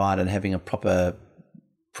out on a ride and having a proper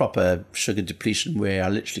sugar depletion where I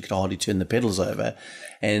literally could hardly turn the pedals over.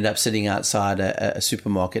 I ended up sitting outside a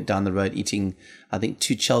supermarket down the road eating, I think,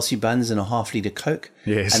 2 Chelsea buns and a half-litre Coke.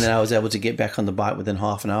 Yes. And then I was able to get back on the bike within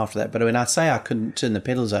half an hour after that. But when I say I couldn't turn the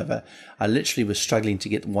pedals over, I literally was struggling to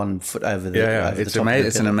get 1 foot over the over it's the top of the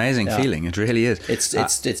it's an amazing feeling. It really is. It's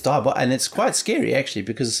diabolical. And it's quite scary, actually,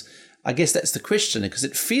 because I guess that's the question, because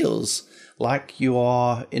it feels like you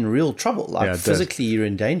are in real trouble, like physically you're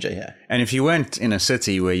in danger here. And if you weren't in a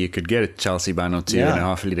city where you could get a Chelsea bun or 2 and a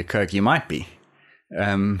half-litre Coke, you might be.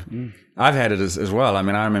 I've had it as well. I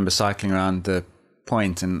mean, I remember cycling around the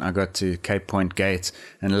point and I got to Cape Point Gate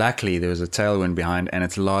and luckily there was a tailwind behind and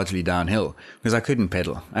it's largely downhill because I couldn't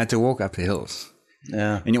pedal. I had to walk up the hills.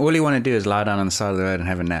 Yeah. And all you want to do is lie down on the side of the road and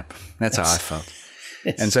have a nap. That's how I felt.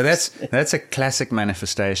 And so that's a classic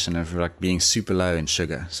manifestation of like being super low in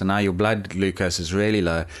sugar. So now your blood glucose is really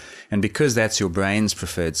low. And because that's your brain's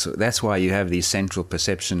preferred, so that's why you have these central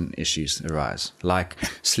perception issues arise, like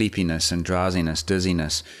sleepiness and drowsiness,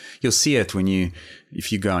 dizziness. You'll see it when you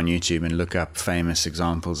if you go on YouTube and look up famous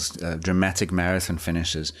examples, dramatic marathon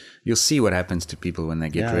finishes, you'll see what happens to people when they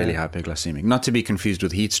get really hyperglycemic. Not to be confused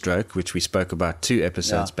with heat stroke, which we spoke about 2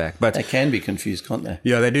 episodes back. But they can be confused, can't they?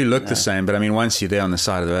 Yeah, they do look the same. But I mean, once you're there on the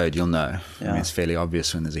side of the road, you'll know. I mean, it's fairly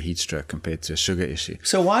obvious when there's a heat stroke compared to a sugar issue.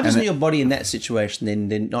 So why doesn't your body in that situation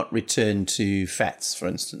then not return to fats, for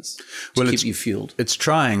instance, to keep you fueled? It's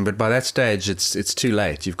trying, but by that stage, it's too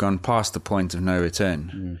late. You've gone past the point of no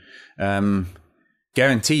return.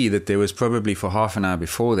 Guarantee that there was probably for half an hour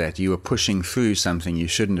before that, you were pushing through something you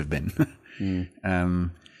shouldn't have been.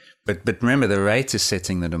 But remember, the rate is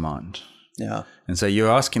setting the demand. Yeah. And so you're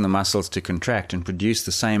asking the muscles to contract and produce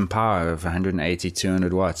the same power of 180,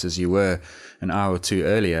 200 watts as you were an hour or two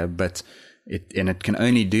earlier, but it can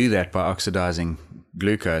only do that by oxidizing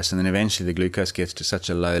glucose. And then eventually the glucose gets to such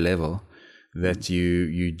a low level that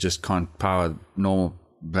you just can't power normal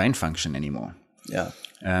brain function anymore. Yeah.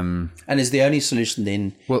 And is the only solution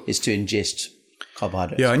then is to ingest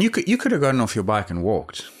carbohydrates? Yeah, and you could have gotten off your bike and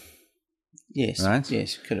walked. Yes. Right?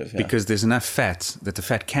 Yes, you could have. Yeah. Because there's enough fat that the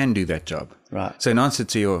fat can do that job. Right. So in answer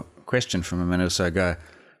to your question from a minute or so ago,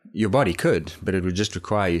 your body could, but it would just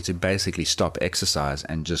require you to basically stop exercise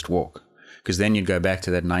and just walk. Because then you'd go back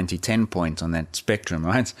to that 90-10 point on that spectrum,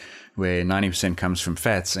 right? Where 90% comes from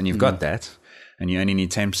fats, and you've got that, and you only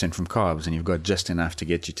need 10% from carbs, and you've got just enough to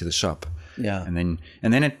get you to the shop. Yeah. And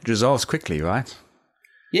then it resolves quickly, right?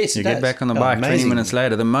 Yes, you get back on the bike 20 minutes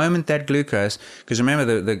later. The moment that glucose, because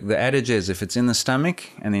remember the adage is if it's in the stomach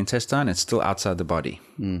and the intestine, it's still outside the body.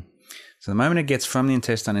 So the moment it gets from the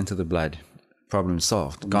intestine into the blood, problem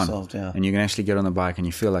solved, gone. And you can actually get on the bike and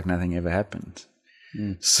you feel like nothing ever happened.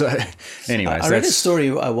 So anyways, I read a story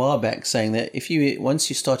a while back saying that once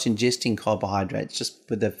you start ingesting carbohydrates, just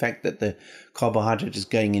with the fact that the carbohydrate is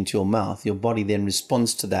going into your mouth, your body then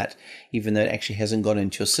responds to that, even though it actually hasn't gone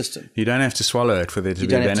into your system. You don't have to swallow it for there to be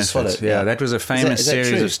benefit. Yeah, that was a famous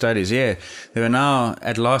series of studies. Yeah, there were now,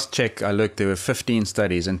 at last check I looked, there were 15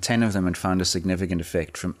 studies, and 10 of them had found a significant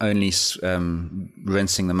effect from only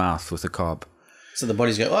rinsing the mouth with a carb. So the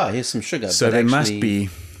body's going, oh, here's some sugar. So there must be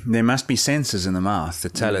sensors in the mouth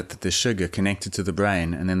that tell it that there's sugar connected to the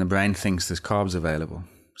brain, and then the brain thinks there's carbs available.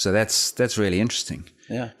 So that's really interesting.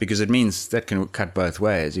 Yeah. Because it means that can cut both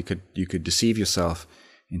ways. You could deceive yourself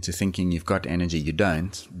into thinking you've got energy. You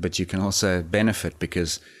don't, but you can also benefit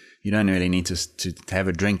because you don't really need to have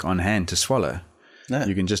a drink on hand to swallow. No.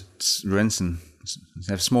 You can just rinse and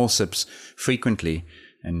have small sips frequently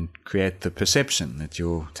and create the perception that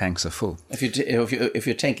your tanks are full. If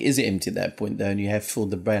your tank is empty at that point, though, and you have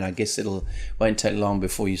filled the brain, I guess won't take long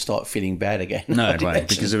before you start feeling bad again. No, it won't,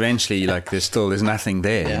 because eventually, there's nothing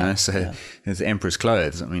there, you know. So it's emperor's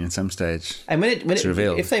clothes. I mean, at some stage, and it's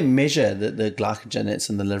revealed. If they measure the glycogen that's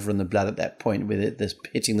in the liver and the blood at that point, where this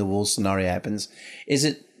hitting the wall scenario happens, is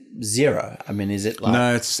it zero? I mean, is it like...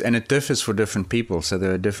 No, it differs for different people, so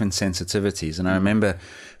there are different sensitivities. And I remember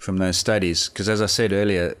from those studies, because as I said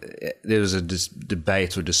earlier, there was a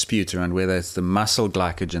debate or dispute around whether it's the muscle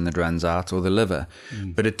glycogen that runs out or the liver.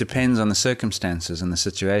 But it depends on the circumstances and the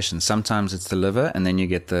situation. Sometimes it's the liver, and then you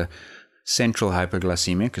get the central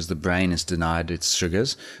hyperglycemia because the brain is denied its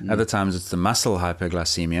sugars. Other times it's the muscle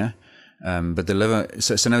hyperglycemia. But the liver,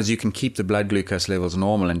 so in other words, you can keep the blood glucose levels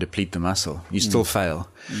normal and deplete the muscle. You still fail,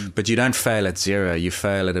 but you don't fail at zero. You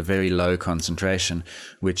fail at a very low concentration,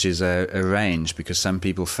 which is a range, because some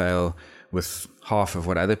people fail with half of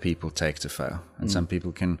what other people take to fail. And some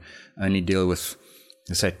people can only deal with,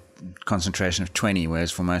 let's say, concentration of 20,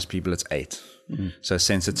 whereas for most people it's 8. So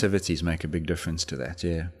sensitivities make a big difference to that,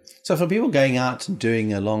 yeah. So for people going out and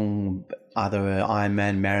doing a long, either an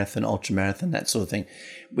Ironman, marathon, ultramarathon, that sort of thing,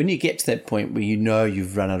 when you get to that point where you know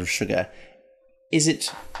you've run out of sugar, is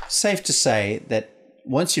it safe to say that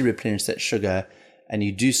once you replenish that sugar and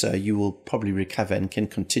you do so, you will probably recover and can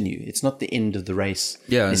continue? It's not the end of the race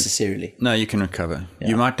necessarily. No, you can recover. Yeah.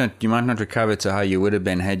 You might not recover to how you would have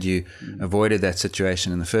been had you avoided that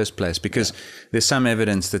situation in the first place, because there's some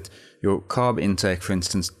evidence that your carb intake, for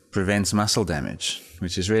instance, prevents muscle damage,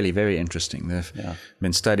 which is really very interesting. There have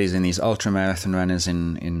been studies in these ultramarathon runners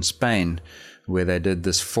in Spain where they did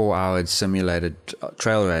this 4-hour simulated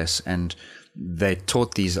trail race, and they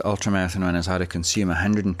taught these ultramarathon runners how to consume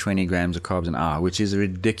 120 grams of carbs an hour, which is a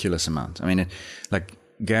ridiculous amount. I mean,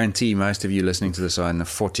 guarantee most of you listening to this are in the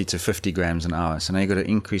 40 to 50 grams an hour. So now you've got to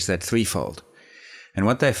increase that threefold. And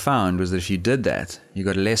what they found was that if you did that, you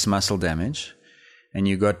got less muscle damage and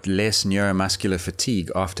you got less neuromuscular fatigue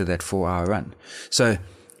after that 4-hour run. So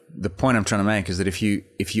the point I'm trying to make is that if you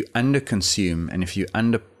underconsume and if you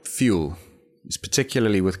underfuel,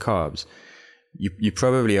 particularly with carbs, you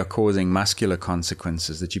probably are causing muscular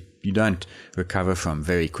consequences that you don't recover from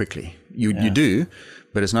very quickly. You do,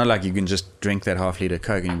 but it's not like you can just drink that half-liter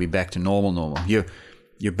Coke and you'll be back to normal.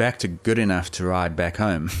 You're back to good enough to ride back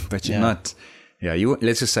home, but you're not. Yeah,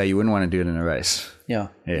 let's just say you wouldn't want to do it in a race. Yeah.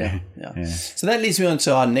 So that leads me on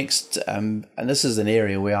to our next, and this is an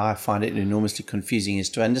area where I find it enormously confusing, is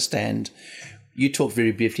to understand. You talk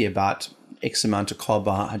very briefly about X amount of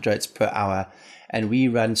carbohydrates per hour, and we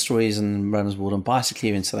run stories in Runners World and Bicycle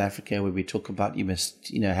here in South Africa where we talk about you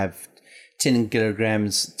must, have 10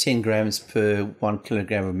 grams per 1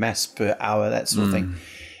 kilogram of mass per hour, that sort of thing.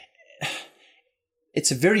 It's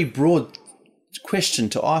a very broad question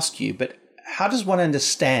to ask you, but how does one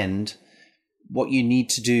understand what you need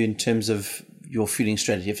to do in terms of your fueling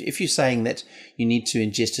strategy? If you're saying that you need to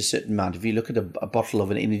ingest a certain amount, if you look at a bottle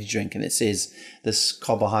of an energy drink and it says this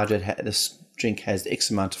drink has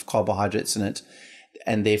X amount of carbohydrates in it,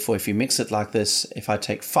 and therefore if you mix it like this, if I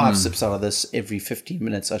take 5 sips out of this every 15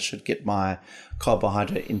 minutes, I should get my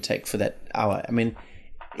carbohydrate intake for that hour. I mean,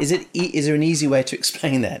 is there an easy way to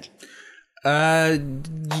explain that? I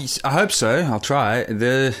hope so. I'll try.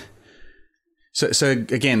 So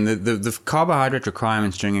again, the carbohydrate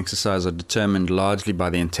requirements during exercise are determined largely by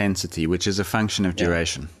the intensity, which is a function of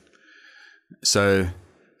duration. So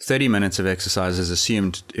 30 minutes of exercise is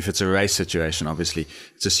assumed, if it's a race situation, obviously,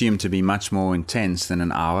 it's assumed to be much more intense than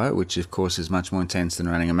an hour, which of course is much more intense than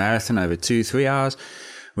running a marathon over 2-3 hours,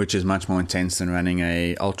 which is much more intense than running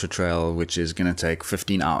a ultra trail, which is going to take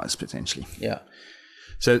 15 hours potentially. Yeah.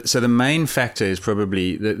 So the main factor is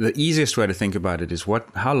probably the easiest way to think about it is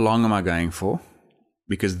how long am I going for?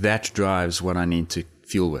 Because that drives what I need to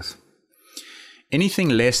fuel with. Anything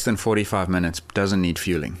less than 45 minutes doesn't need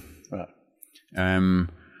fueling. Right.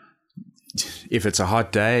 If it's a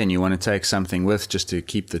hot day and you want to take something with just to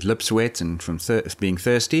keep the lips wet and from being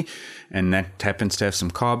thirsty, and that happens to have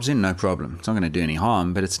some carbs in, no problem. It's not going to do any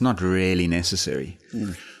harm, but it's not really necessary.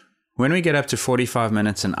 When we get up to 45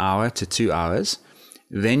 minutes, an hour to 2 hours,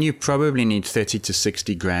 then you probably need 30 to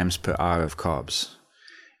 60 grams per hour of carbs.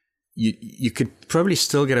 You could probably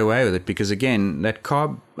still get away with it because, again,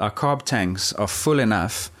 our carb tanks are full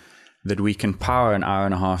enough that we can power an hour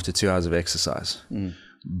and a half to 2 hours of exercise.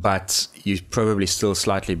 But you're probably still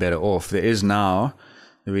slightly better off. There is now,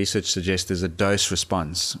 the research suggests there's a dose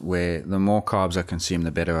response where the more carbs I consume,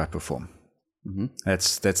 the better I perform.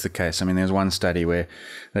 That's the case. I mean, there's one study where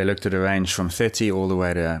they looked at a range from 30 all the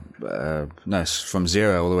way to, from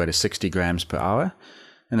 0 all the way to 60 grams per hour.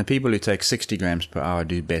 And the people who take 60 grams per hour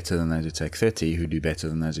do better than those who take 30, who do better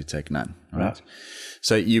than those who take none. Right?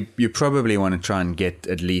 So you probably want to try and get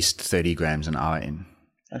at least 30 grams an hour in.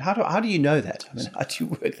 And how do you know that? I mean, how do you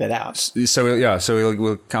work that out? So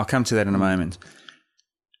I'll come to that in a moment.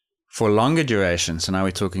 For longer durations, so now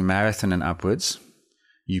we're talking marathon and upwards,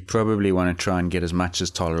 you probably want to try and get as much as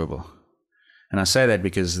tolerable. And I say that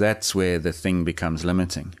because that's where the thing becomes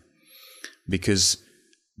limiting. Because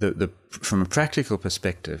from a practical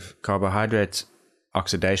perspective, carbohydrate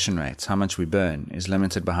oxidation rates, how much we burn, is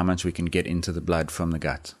limited by how much we can get into the blood from the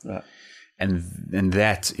gut. Right. And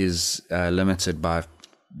that is limited by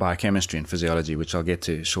biochemistry and physiology, which I'll get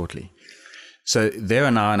to shortly. So there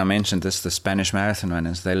are now, and I mentioned this, the Spanish marathon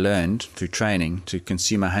runners, they learned through training to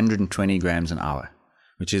consume 120 grams an hour,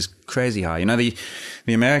 which is crazy high. You know, the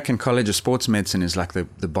American College of Sports Medicine is like the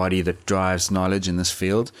body that drives knowledge in this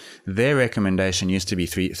field. Their recommendation used to be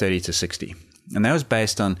 30 to 60. And that was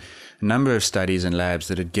based on a number of studies and labs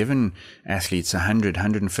that had given athletes 100,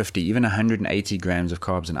 150, even 180 grams of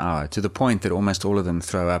carbs an hour, to the point that almost all of them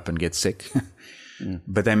throw up and get sick.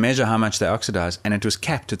 But they measure how much they oxidize, and it was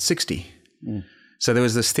capped at 60. So there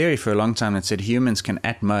was this theory for a long time that said humans can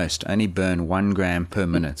at most only burn 1 gram per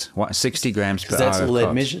minute, 60 grams per hour. That's all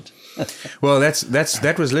they measured. Well,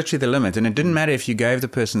 that was literally the limit, and it didn't matter if you gave the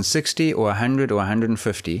person 60 or 100 or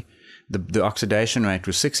 150. The oxidation rate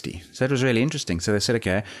was 60. So that was really interesting. So they said,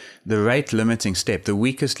 okay, the rate limiting step, the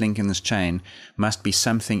weakest link in this chain, must be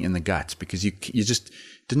something in the gut, because you just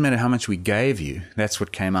didn't matter how much we gave you. That's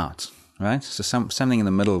what came out, right? So something in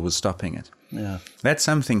the middle was stopping it. Yeah. That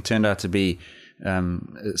something turned out to be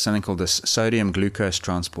something called the sodium glucose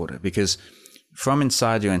transporter, because from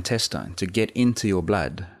inside your intestine to get into your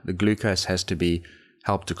blood, the glucose has to be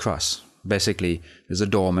helped across. Basically, there's a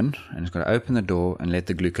doorman, and it's got to open the door and let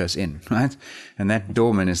the glucose in, right? And that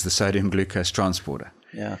doorman is the sodium glucose transporter.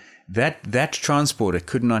 Yeah. That transporter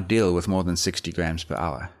could not deal with more than 60 grams per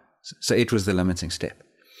hour. So it was the limiting step.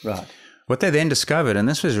 Right. What they then discovered, and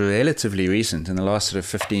this was relatively recent, in the last sort of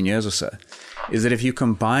 15 years or so, is that if you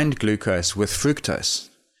combined glucose with fructose,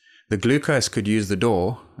 the glucose could use the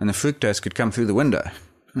door and the fructose could come through the window.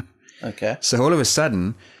 Okay. So all of a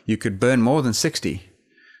sudden, you could burn more than 60.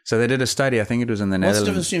 So they did a study, I think it was in the What's the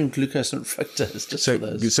Netherlands. difference between glucose and fructose? Just for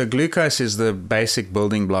those. So glucose is the basic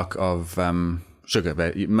building block of sugar.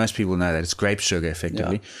 But most people know that. It's grape sugar,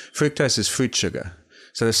 effectively. Yeah. Fructose is fruit sugar.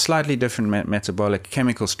 So there's slightly different metabolic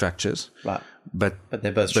chemical structures. Right. But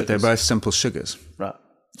they're both sugars. But they're both simple sugars. Right.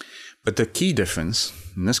 But the key difference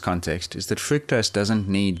in this context is that fructose doesn't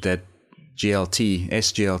need that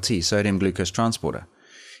SGLT, sodium glucose transporter.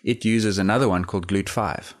 It uses another one called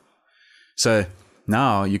GLUT5. So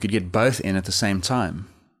now you could get both in at the same time,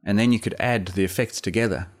 and then you could add the effects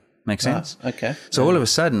together. Make sense? Okay. So all of a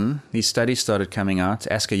sudden, these studies started coming out.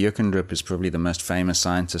 Asker Jukendrup is probably the most famous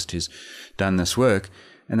scientist who's done this work,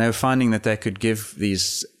 and they were finding that they could give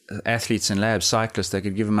these athletes in labs, cyclists, they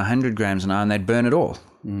could give them 100 grams an hour and they'd burn it all,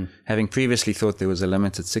 having previously thought there was a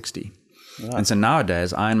limit at 60. Right. And so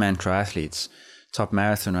nowadays, Ironman triathletes, top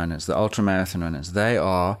marathon runners, the ultra marathon runners, they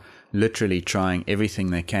are literally trying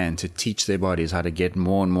everything they can to teach their bodies how to get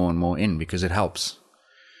more and more and more in, because it helps.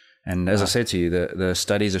 And as I said to you, the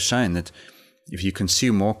studies have shown that if you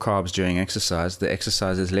consume more carbs during exercise, the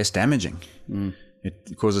exercise is less damaging.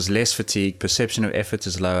 It causes less fatigue, perception of effort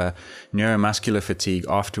is lower, neuromuscular fatigue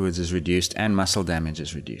afterwards is reduced, and muscle damage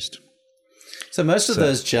is reduced. So most of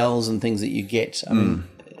those gels and things that you get, I mean,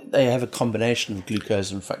 they have a combination of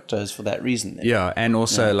glucose and fructose for that reason. Then. Yeah, and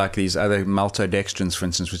also like these other maltodextrins, for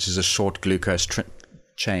instance, which is a short glucose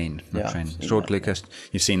chain. Short glucose.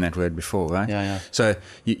 You've seen that word before, right? Yeah. So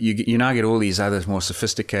you now get all these other more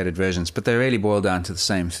sophisticated versions, but they really boil down to the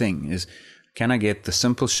same thing, is can I get the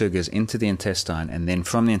simple sugars into the intestine and then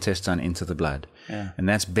from the intestine into the blood? Yeah. And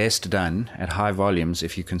that's best done at high volumes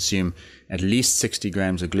if you consume at least 60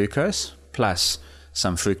 grams of glucose plus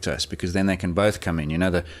some fructose, because then they can both come in. You know,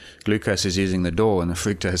 the glucose is using the door and the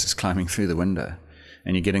fructose is climbing through the window,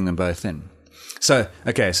 and you're getting them both in. So,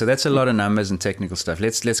 okay, so that's a lot of numbers and technical stuff.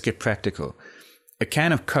 Let's get practical. A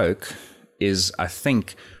can of Coke is, I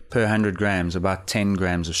think, per 100 grams, about 10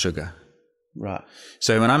 grams of sugar. Right.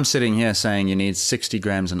 So when I'm sitting here saying you need 60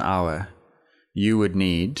 grams an hour, you would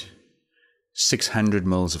need 600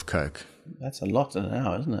 mils of Coke. That's a lot in an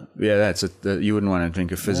hour, isn't it? Yeah, you wouldn't want to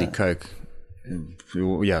drink a fizzy Coke.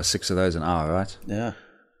 Yeah, 6 of those an hour, right? Yeah.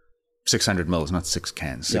 600 mils, not 6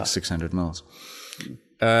 cans, 600 mils.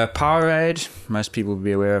 Powerade, most people will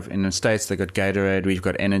be aware of. In the States, they've got Gatorade. We've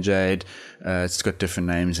got Energade. It's got different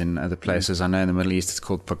names in other places. I know in the Middle East it's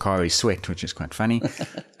called Pocari Sweat, which is quite funny.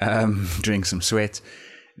 Drink some sweat.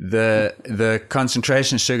 The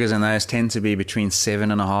concentration sugars in those tend to be between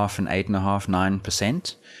 7.5 and 8.5,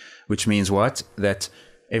 9%, which means what? That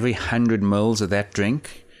every 100 mils of that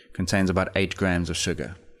drink contains about 8 grams of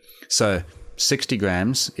sugar. So 60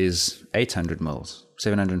 grams is 800 mils,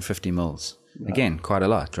 750 mils. Right. Again, quite a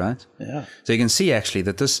lot, right? Yeah. So you can see actually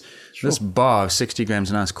that this bar of 60 grams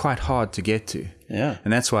an hour is quite hard to get to. Yeah.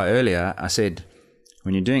 And that's why earlier I said,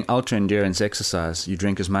 when you're doing ultra endurance exercise, you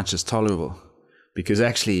drink as much as tolerable, because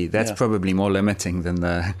actually that's probably more limiting than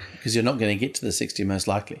because you're not going to get to the 60 most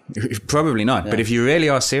likely. Probably not. Yeah. But if you really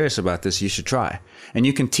are serious about this, you should try. And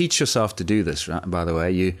you can teach yourself to do this, right? By the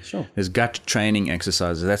way, there's gut training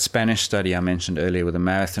exercises. That Spanish study I mentioned earlier with the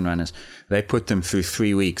marathon runners, they put them through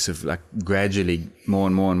 3 weeks of like gradually more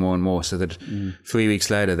and more and more and more, so that 3 weeks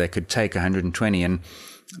later they could take 120. And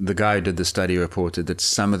the guy who did the study reported that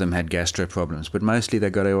some of them had gastro problems, but mostly they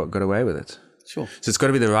got away with it. Sure. So it's got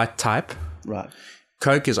to be the right type. Right.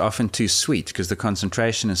 Coke is often too sweet because the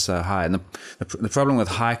concentration is so high. And the problem with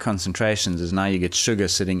high concentrations is now you get sugar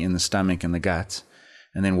sitting in the stomach and the gut,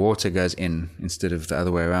 and then water goes in instead of the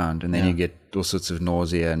other way around. And then you get all sorts of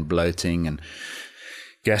nausea and bloating and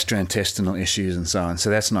gastrointestinal issues and so on. So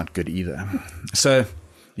that's not good either. So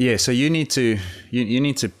you need to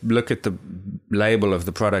look at the label of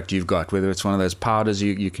the product you've got, whether it's one of those powders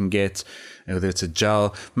you can get, whether it's a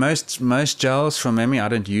gel. Most gels, from memory, I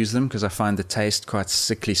don't use them because I find the taste quite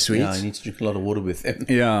sickly sweet. Yeah, you need to drink a lot of water with them.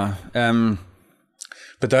 Yeah.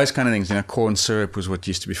 But those kind of things, corn syrup was what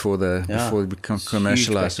used to before it became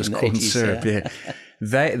commercialized. It was corn 80s,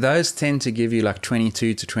 syrup, those tend to give you like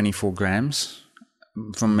 22 to 24 grams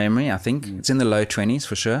from memory, I think. It's in the low 20s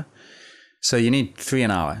for sure. So you need 3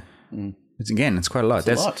 an hour. It's quite a lot.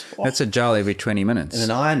 That's a gel every 20 minutes.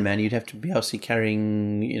 And an Ironman, you'd have to be obviously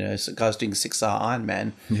carrying, guys doing 6-hour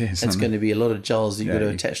Ironman. Yes, it's going to be a lot of gels that you've got to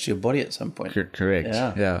attach to your body at some point. Correct.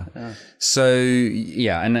 Yeah. So,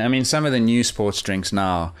 and I mean, some of the new sports drinks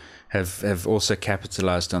now have also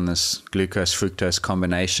capitalized on this glucose-fructose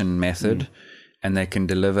combination method, and they can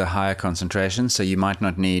deliver higher concentrations. So you might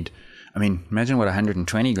not need, imagine what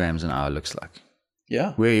 120 grams an hour looks like.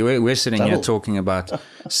 Yeah. We're sitting here Double. talking about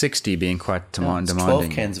 60 being quite demanding. 12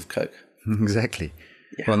 cans of Coke. Exactly.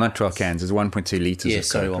 Yeah. Well, not 12 cans. It's 1.2 liters of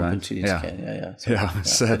sorry, Coke, 1.2 right? litres can. Yeah.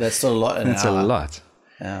 So but that's still a lot in an It's hour. a lot.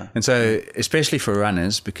 Yeah. And so, especially for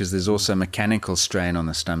runners, because there's also mechanical strain on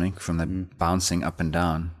the stomach from the bouncing up and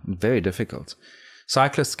down, very difficult.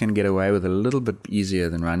 Cyclists can get away with a little bit easier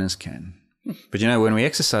than runners can. But when we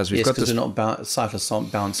exercise, we've got this. Because cyclists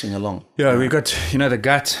aren't bouncing along. Yeah, we've got,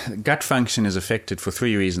 the gut function is affected for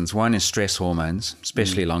 3 reasons. One is stress hormones,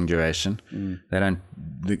 especially long duration. They don't,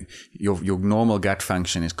 your normal gut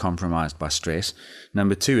function is compromised by stress.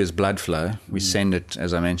 Number 2 is blood flow. We send it,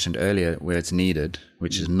 as I mentioned earlier, where it's needed,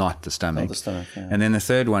 which is not the stomach. Not the stomach, yeah. And then the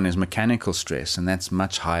third one is mechanical stress, and that's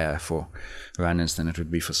much higher for runners than it would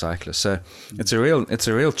be for cyclists. So it's a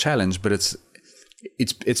real challenge, but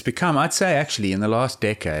it's become, I'd say actually in the last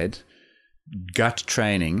decade, gut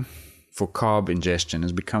training for carb ingestion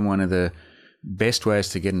has become one of the best ways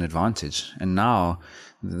to get an advantage. And now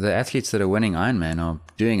the athletes that are winning Ironman are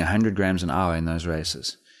doing 100 grams an hour in those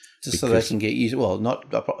races. Just so they can get used. Well,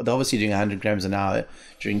 they're obviously doing 100 grams an hour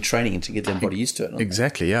during training to get their body used to it.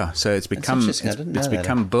 Exactly, yeah. So it's become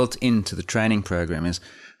built into the training program. Is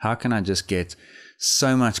how can I just get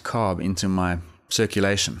so much carb into my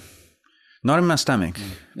circulation? Not in my stomach,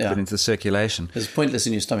 but into the circulation. It's pointless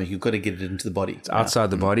in your stomach. You've got to get it into the body. It's outside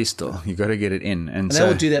the body still. You've got to get it in. And they so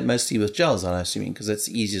will do that mostly with gels, I'm assuming, because that's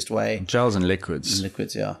the easiest way. Gels and liquids.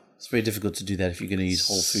 Liquids, yeah. It's very difficult to do that if you're going to use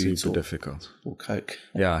whole foods difficult. Or Coke.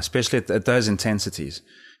 Yeah, especially at those intensities.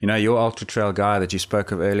 Your ultra trail guy that you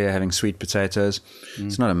spoke of earlier having sweet potatoes,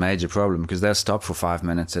 it's not a major problem because they'll stop for 5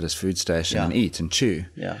 minutes at his food station and eat and chew.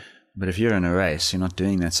 Yeah. But if you're in a race, you're not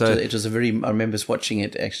doing that. So it was I remember watching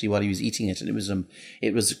it actually while he was eating it, and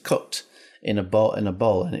it was cooked in a bowl, and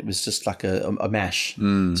it was just like a mash.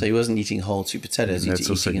 So he wasn't eating whole sweet potatoes; he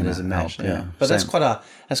was eating it as a mash. Help, But that's quite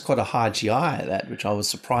a high GI which I was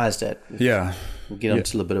surprised at. Yeah, we'll get on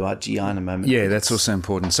to a little bit about GI in a moment. Yeah, that's also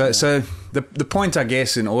important. So the point I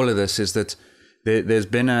guess in all of this is that there's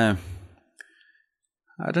been I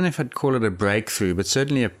don't know if I'd call it a breakthrough, but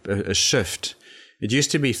certainly a shift. It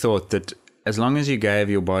used to be thought that as long as you gave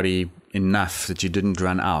your body enough that you didn't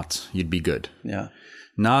run out, you'd be good. Yeah.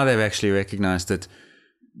 Now they've actually recognized that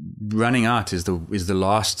running out is the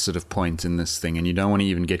last sort of point in this thing, and you don't want to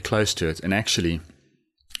even get close to it. And actually,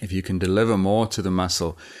 if you can deliver more to the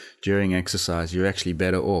muscle during exercise, you're actually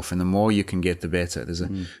better off. And the more you can get, the better. There's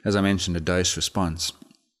as I mentioned, a dose response.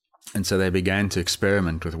 And so they began to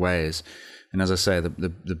experiment with ways. And as I say,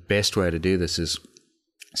 the best way to do this is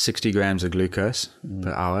 60 grams of glucose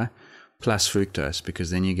per hour plus fructose,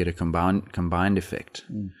 because then you get a combined effect.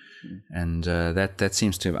 And that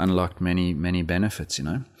seems to have unlocked many benefits,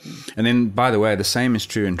 And then, by the way, the same is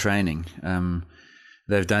true in training.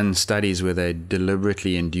 They've done studies where they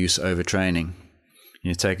deliberately induce overtraining.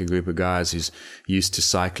 You take a group of guys who's used to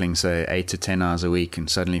cycling, say, 8 to 10 hours a week, and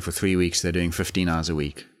suddenly for 3 weeks they're doing 15 hours a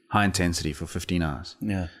week, high intensity for 15 hours.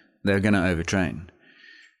 Yeah. They're going to overtrain.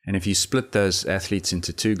 And if you split those athletes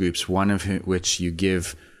into 2 groups, one of which you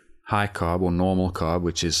give high carb or normal carb,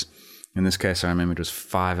 which is, in this case, I remember it was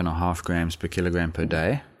 5.5 grams per kilogram per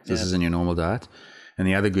day. This is in your normal diet. And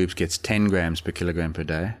the other group gets 10 grams per kilogram per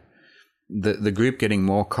day. The group getting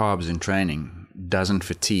more carbs in training doesn't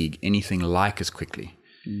fatigue anything like as quickly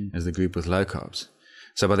as the group with low carbs.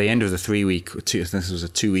 So by the end of the 3 week, this was a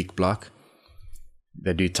 2 week block,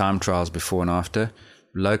 they do time trials before and after.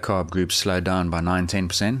 Low carb groups slow down by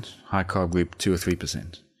 9-10%, high carb group 2 or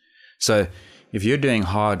 3%. So if you're doing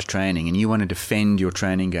hard training and you want to defend your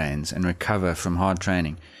training gains and recover from hard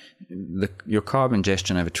training, your carb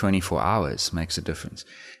ingestion over 24 hours makes a difference.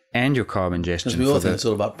 And your carb ingestion. Because we all think it's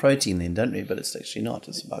all about protein then, don't we? But it's actually not.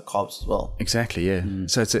 It's about carbs as well. Exactly, yeah.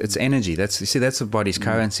 So it's energy. That's the body's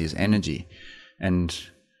currency is energy. And,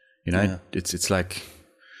 it's like,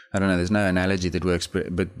 I don't know, there's no analogy that works,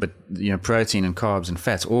 but protein and carbs and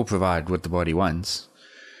fats all provide what the body wants.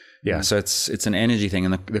 Yeah, so it's an energy thing,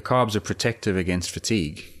 and the carbs are protective against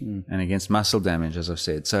fatigue and against muscle damage, as I've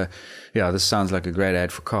said. So, yeah, this sounds like a great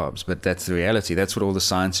ad for carbs, but that's the reality. That's what all the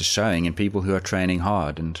science is showing in people who are training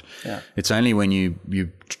hard. And it's only when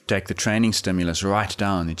you take the training stimulus right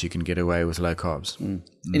down that you can get away with low carbs.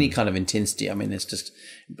 Any kind of intensity, I mean, let's just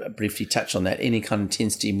briefly touch on that. Any kind of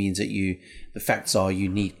intensity means that the facts are you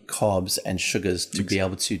need carbs and sugars to be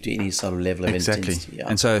able to do any sort of level of intensity. Yeah.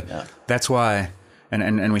 And so that's why...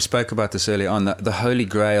 And we spoke about this earlier on. The holy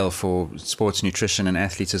grail for sports nutrition and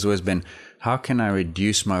athletes has always been, how can I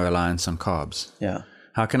reduce my reliance on carbs? Yeah.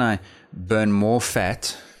 How can I burn more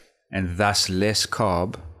fat and thus less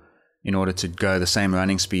carb in order to go the same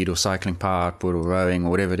running speed or cycling power output or rowing or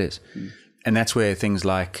whatever it is? And that's where things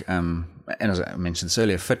like, and as I mentioned this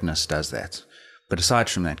earlier, fitness does that. But aside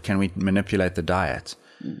from that, can we manipulate the diet?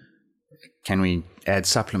 Can we add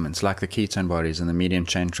supplements like the ketone bodies and the medium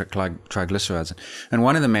chain triglycerides? And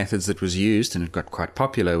one of the methods that was used, and it got quite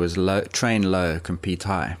popular, was train low, compete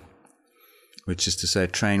high, which is to say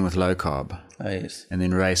train with low carb. Oh, yes. And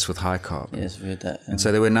then race with high carb. Yes, I've heard that. And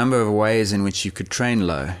so there were a number of ways in which you could train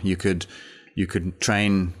low. You could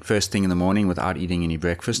train first thing in the morning without eating any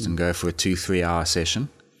breakfast and go for a 2-3 hour session.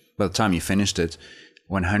 By the time you finished it,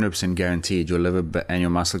 100% guaranteed your liver and your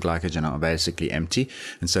muscle glycogen are basically empty.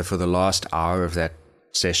 And so for the last hour of that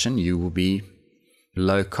session, you will be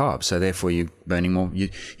low carb. So therefore you're burning more, you're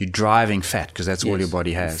driving fat because that's all your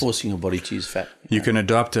body has. Forcing your body to use fat. You can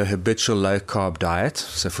adopt a habitual low carb diet.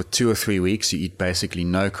 So for 2 or 3 weeks, you eat basically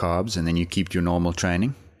no carbs and then you keep your normal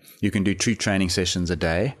training. You can do 2 training sessions a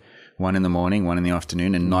day, 1 in the morning, 1 in the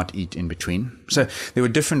afternoon, and not eat in between. So there were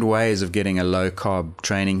different ways of getting a low carb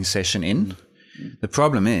training session in. The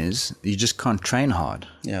problem is you just can't train hard.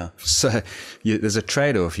 Yeah. So there's a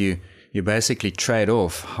trade-off. You basically trade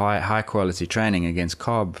off high quality training against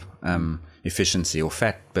carb efficiency or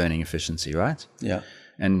fat burning efficiency, right? Yeah.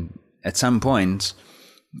 And at some point,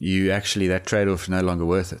 that trade-off is no longer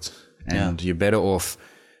worth it. And you're better off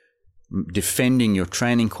defending your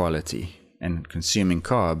training quality and consuming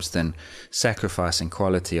carbs than sacrificing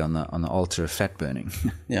quality on the altar of fat burning.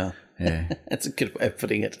 Yeah. Yeah. That's a good way of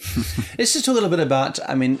putting it. Let's just talk a little bit about,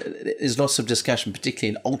 there's lots of discussion,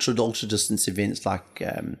 particularly in ultra distance events like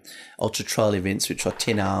ultra trail events, which are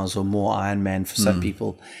 10 hours or more Ironman for some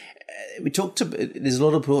people. There's a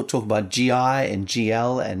lot of people talk about GI and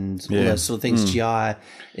GL and all those sort of things. GI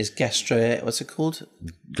is what's it called?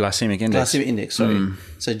 Glycemic index. Glycemic index, sorry.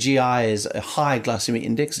 So GI is a high glycemic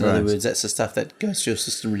index. In other words, that's the stuff that goes through your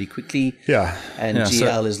system really quickly. Yeah. And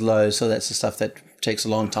GL is low, so that's the stuff that takes a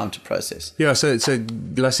long time to process. Yeah, so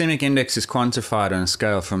glycemic index is quantified on a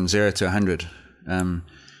scale from 0 to 100.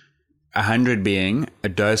 100 being a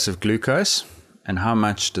dose of glucose, and how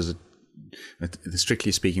much does it,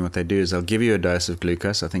 strictly speaking, what they do is they'll give you a dose of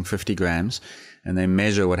glucose, I think 50 grams, and they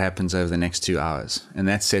measure what happens over the next 2 hours. And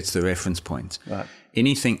that sets the reference point. Right.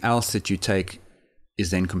 Anything else that you take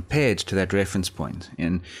is then compared to that reference point.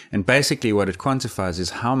 And basically what it quantifies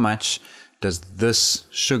is how much does this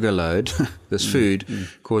sugar load, this food,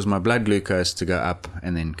 cause my blood glucose to go up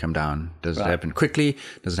and then come down? Does it happen quickly?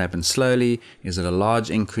 Does it happen slowly? Is it a large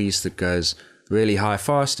increase that goes really high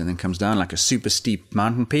fast and then comes down like a super steep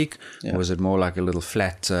mountain peak? Or is it more like a little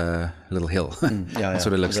flat little hill? That's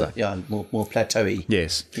what it looks like. Yeah, more plateauy.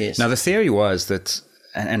 Yes. Now the theory was that,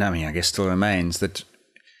 and I guess still remains, that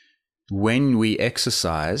when we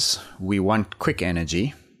exercise, we want quick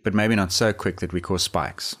energy, but maybe not so quick that we cause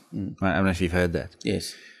spikes. I don't know if you've heard that.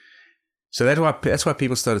 Yes. So that's why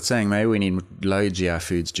people started saying maybe we need low GI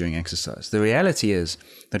foods during exercise. The reality is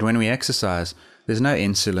that when we exercise, there's no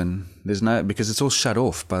insulin, because it's all shut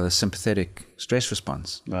off by the sympathetic stress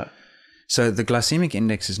response. Right. So the glycemic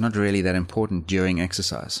index is not really that important during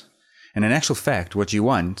exercise. And in actual fact, what you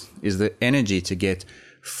want is the energy to get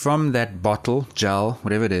from that bottle, gel,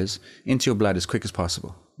 whatever it is, into your blood as quick as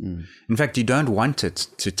possible. In fact, you don't want it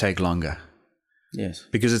to take longer. Yes.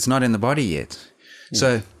 Because it's not in the body yet. Yes.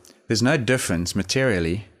 So there's no difference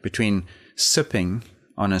materially between sipping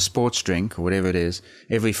on a sports drink or whatever it is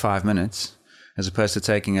every 5 minutes as opposed to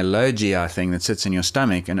taking a low GI thing that sits in your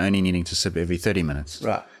stomach and only needing to sip every 30 minutes.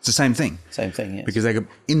 Right. It's the same thing. Same thing, yes. Because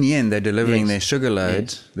in the end, they're delivering their sugar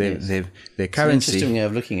load, their currency. It's an interesting way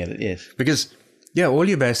of looking at it, yes. Because all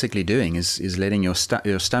you're basically doing is letting your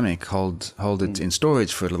stomach hold it in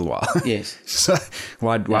storage for a little while. Yes. So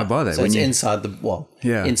why bother? So it's inside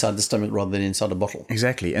inside the stomach rather than inside a bottle.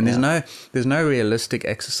 Exactly. And there's no realistic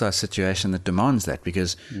exercise situation that demands that,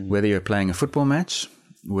 because whether you're playing a football match,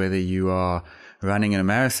 whether you are running in a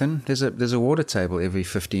marathon, there's a water table every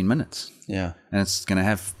 15 minutes. Yeah. And it's going to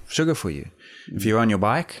have sugar for you. If you're on your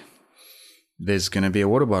bike, there's going to be a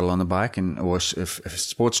water bottle on the bike or a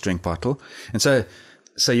sports drink bottle. And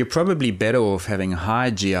so you're probably better off having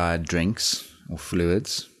high GI drinks or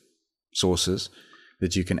fluids, sources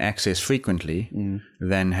that you can access frequently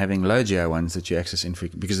than having low GI ones that you access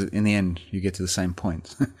infrequently, because in the end, you get to the same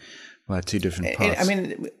point by two different paths.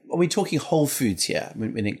 Are we talking whole foods here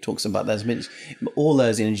when Nick talks about those? All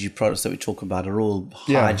those energy products that we talk about are all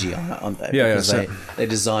high GI, aren't they? Because they're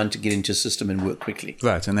designed to get into a system and work quickly.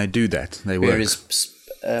 Right, and they do that. They work. Whereas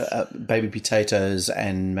baby potatoes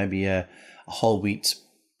and maybe a whole wheat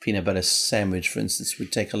peanut butter sandwich, for instance,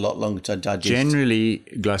 would take a lot longer to digest. Generally,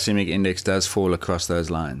 glycemic index does fall across those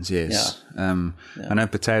lines, yes. I know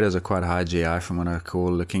potatoes are quite high GI from what I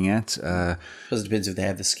recall looking at. Because it depends if they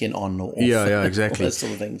have the skin on or off. Yeah, exactly. All those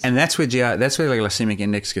sort of things. And that's where the glycemic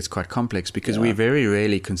index gets quite complex because we very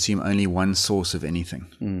rarely consume only one source of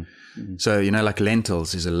anything. So, like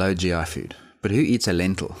lentils is a low GI food. But who eats a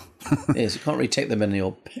lentil? Yes, you can't really take them in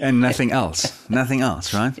your... And nothing else,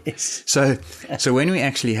 right? Yes. So when we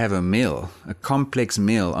actually have a meal, a complex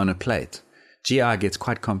meal on a plate, GI gets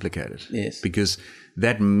quite complicated. Yes. Because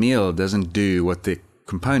that meal doesn't do what the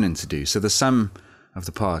components do. So the sum of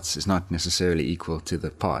the parts is not necessarily equal to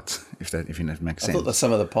the part, if that makes sense. I thought that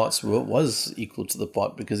some of the parts was equal to the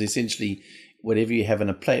part because essentially... whatever you have in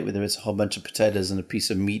a plate, whether it's a whole bunch of potatoes and a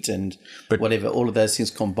piece of meat and whatever, all of those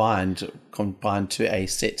things combined to a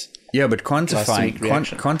set. Yeah, but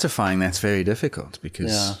quantifying that's very difficult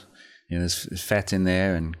because there's fat in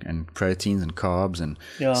there and proteins and carbs and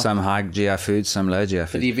some high GI foods, some low GI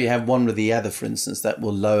foods. But if you have one with the other, for instance, that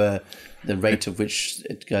will lower the rate of which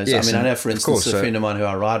it goes. Yes, I know, for instance, a friend of mine who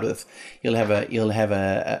I ride with, he'll have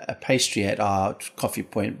a pastry at our coffee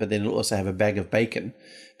point, but then he'll also have a bag of bacon.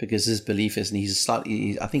 Because his belief is, and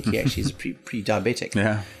I think he actually is pre-diabetic.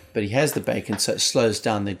 Yeah. But he has the bacon, so it slows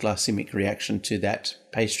down the glycemic reaction to that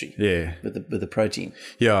pastry. Yeah. With the protein.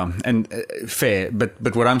 Yeah, and fair.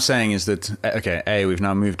 But what I'm saying is that we've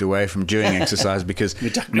now moved away from during exercise because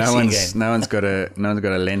no one's got a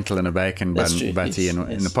lentil and a bacon butty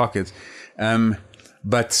in the pocket.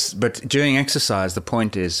 But during exercise, the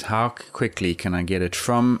point is how quickly can I get it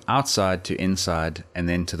from outside to inside and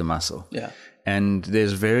then to the muscle? Yeah. And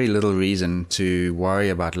there's very little reason to worry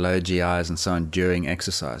about low GIs and so on during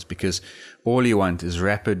exercise because all you want is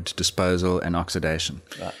rapid disposal and oxidation.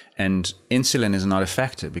 Right. And insulin is not a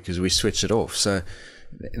factor because we switch it off. So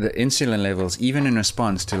the insulin levels, even in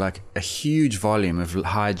response to like a huge volume of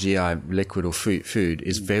high GI liquid or food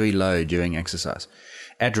is very low during exercise.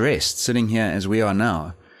 At rest, sitting here as we are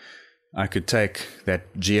now, I could take that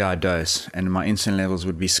GI dose and my insulin levels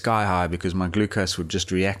would be sky high because my glucose would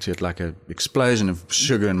just react to it like an explosion of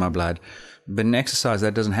sugar in my blood. But in exercise,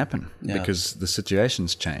 that doesn't happen because the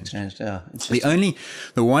situation's changed. The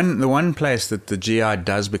one place that the GI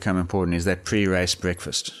does become important is that pre-race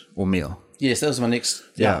breakfast or meal. Yes, that was my next.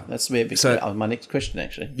 Yeah, that's where my next question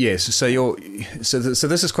actually. Yes, so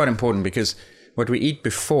this is quite important because what we eat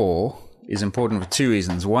before is important for two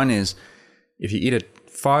reasons. One is if you eat it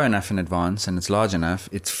far enough in advance and it's large enough,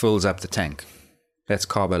 it fills up the tank. That's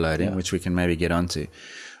carbo loading, which we can maybe get onto.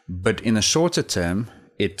 But in the shorter term,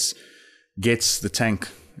 it gets the tank,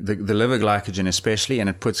 the liver glycogen especially, and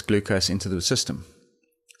it puts glucose into the system.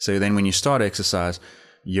 So then when you start exercise,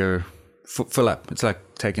 you're fill up. It's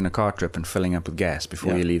like taking a car trip and filling up with gas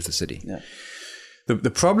before you leave the city. Yeah.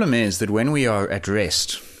 The problem is that when we are at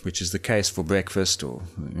rest, which is the case for breakfast or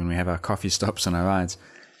when we have our coffee stops on our rides,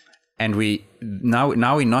 and now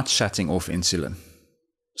we're not shutting off insulin.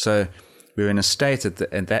 So we're in a state at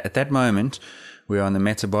that moment, we're on the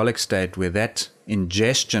metabolic state where that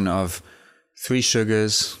ingestion of 3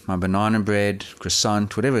 sugars, my banana bread,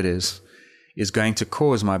 croissant, whatever it is going to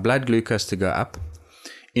cause my blood glucose to go up.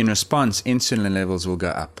 In response, insulin levels will go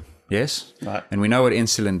up. Yes? Right. And we know what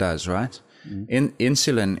insulin does, right?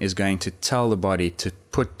 Insulin is going to tell the body to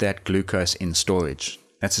put that glucose in storage.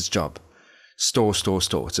 That's its job. Store.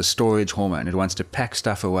 It's a storage hormone. It wants to pack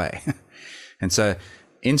stuff away. And so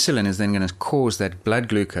insulin is then going to cause that blood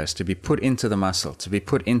glucose to be put into the muscle, to be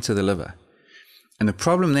put into the liver. And the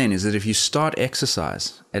problem then is that if you start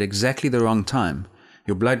exercise at exactly the wrong time,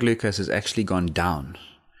 your blood glucose has actually gone down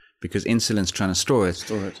because insulin's trying to store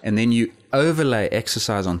it. And then you overlay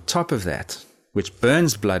exercise on top of that, which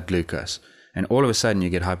burns blood glucose. And all of a sudden you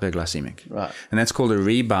get hyperglycemic. Right. And that's called a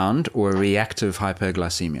rebound or a reactive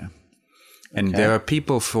hyperglycemia. And there are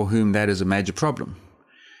people for whom that is a major problem.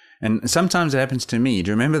 And sometimes it happens to me.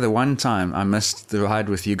 Do you remember the one time I missed the ride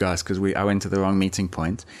with you guys because I went to the wrong meeting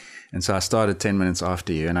point? And so I started 10 minutes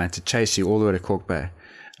after you and I had to chase you all the way to Cork Bay.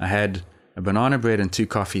 I had a banana bread and 2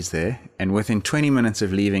 coffees there. And within 20 minutes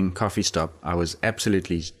of leaving coffee stop, I was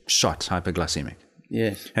absolutely shot hyperglycemic.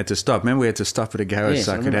 Yes. Had to stop. Remember we had to stop at a garage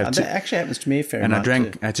so I could have 2. That actually happens to me a fair amount.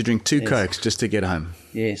 And I had to drink 2 Cokes just to get home.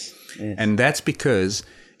 Yes. And that's because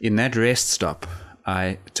in that rest stop,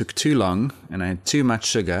 I took too long and I had too much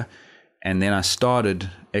sugar, and then I started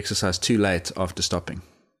exercise too late after stopping,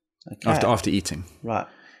 after eating. Right.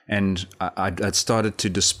 And I'd started to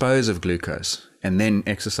dispose of glucose and then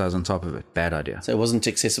exercise on top of it. Bad idea. So it wasn't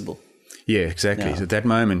accessible. Yeah, exactly. Yeah. So at that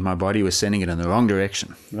moment, my body was sending it in the wrong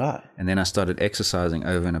direction. Right. And then I started exercising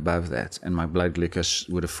over and above that, and my blood glucose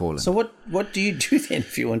would have fallen. So what do you do then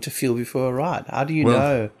if you want to feel before a ride? How do you Well,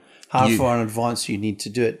 know how far in advance you need to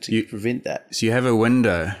do it to prevent that? So you have a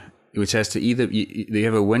window, which has to you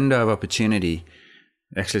have a window of opportunity.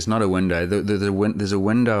 Actually, it's not a window. There's a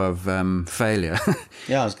window of failure.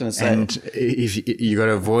 Yeah, I was going to say. And if you got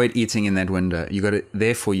to avoid eating in that window.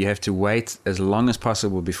 Therefore, you have to wait as long as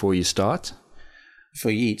possible before you start.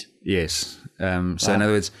 Before you eat. Yes. So in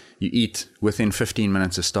other words, you eat within 15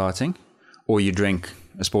 minutes of starting, or you drink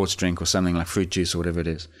a sports drink or something like fruit juice or whatever it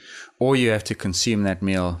is, or you have to consume that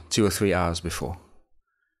meal 2 or 3 hours before.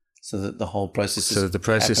 So that the whole process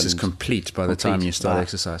is complete by the time you start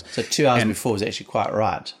exercise. So 2 hours before is actually quite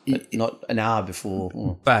right, but not an hour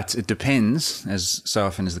before. But it depends, as so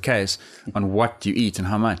often is the case, on what you eat and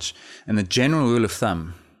how much. And the general rule of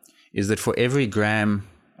thumb is that for every gram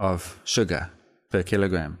of sugar per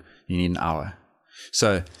kilogram, you need an hour.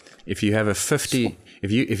 So if you have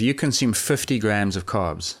if you consume 50 grams of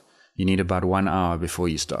carbs, you need about 1 hour before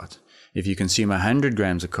you start. If you consume 100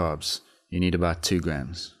 grams of carbs, you need about 2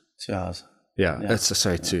 grams. 2 hours. Yeah. That's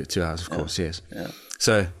 2 hours, of course. Yes. Yeah.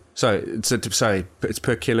 So it's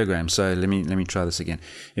per kilogram. So let me try this again.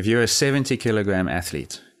 If you're a 70 kilogram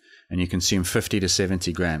athlete and you consume 50 to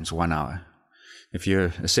 70 grams, 1 hour. If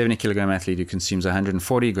you're a 70 kilogram athlete who consumes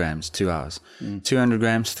 140 grams, 2 hours. 200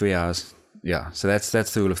 grams, 3 hours. Yeah. So that's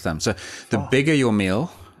the rule of thumb. So the bigger your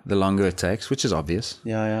meal, the longer it takes, which is obvious.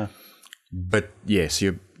 Yeah. But yes,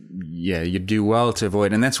 you do well to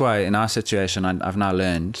avoid, and that's why in our situation, I've now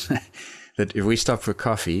learned that if we stop for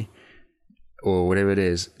coffee or whatever it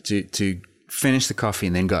is, to finish the coffee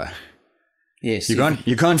and then go. Yes,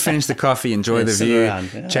 you can't finish the coffee, enjoy the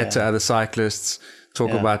view, chat to other cyclists,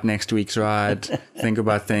 talk about next week's ride, think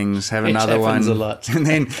about things, have another one, a lot. and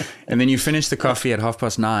then you finish the coffee at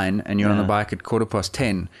 9:30, and you're on the bike at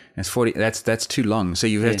 10:15. It's 40. That's too long. So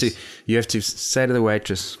you have to say to the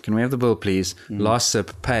waitress, "Can we have the bill, please? Last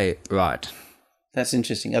sip, pay." Right. That's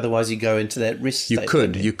interesting. Otherwise, you go into that risk state.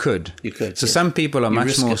 You could. So some people are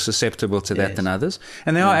much more susceptible to that than others.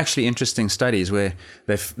 And there are actually interesting studies where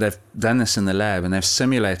they've done this in the lab and they've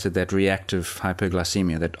simulated that reactive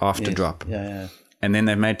hypoglycemia, that after drop. Yeah. And then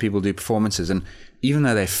they've made people do performances. And even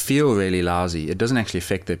though they feel really lousy, it doesn't actually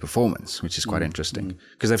affect their performance, which is quite interesting.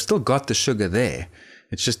 Because they've still got the sugar there.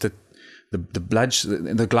 It's just that the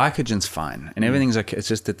glycogen's fine and everything's okay. It's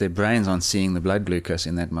just that their brains aren't seeing the blood glucose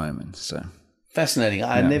in that moment. So fascinating.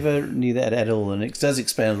 I never knew that at all. And it does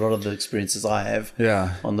explain a lot of the experiences I have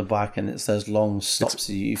on the bike. And it's those long stops.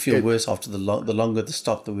 You feel worse after the longer the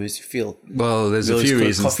stop, the worse you feel. Well, there's a few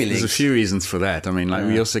reasons. There's a few reasons for that. I mean,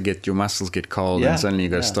 we also get your muscles get cold and suddenly you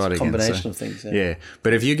got to start again. It's a combination of things. Yeah.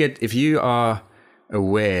 But if you are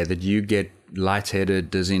aware that you get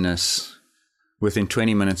lightheaded, dizziness within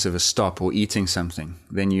 20 minutes of a stop or eating something,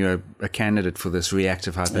 then you're a candidate for this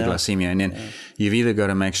reactive hypoglycemia. And then you've either got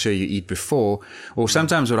to make sure you eat before, or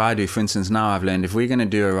sometimes what I do, for instance, now I've learned, if we're going to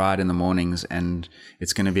do a ride in the mornings and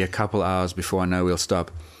it's going to be a couple hours before I know we'll stop,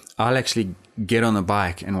 I'll actually get on the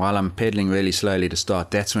bike, and while I'm pedaling really slowly to start,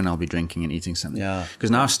 that's when I'll be drinking and eating something. Yeah. Because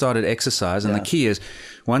now I've started exercise, and the key is,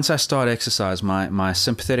 once I start exercise, my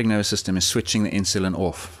sympathetic nervous system is switching the insulin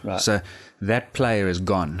off. Right. So that player is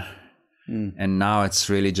gone. And now it's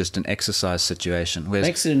really just an exercise situation. It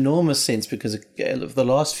makes an enormous sense, because for the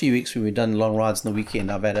last few weeks when we've done long rides on the weekend,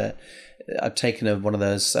 I've taken one of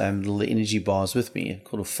those little energy bars with me,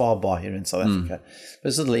 called a Far Bar here in South Africa. But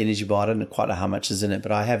it's a little energy bar. I don't know quite know how much is in it,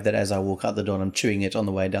 but I have that as I walk out the door, and I'm chewing it on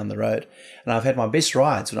the way down the road. And I've had my best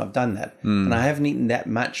rides when I've done that. And I haven't eaten that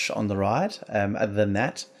much on the ride, other than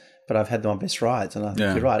that. But I've had my best rides, and I think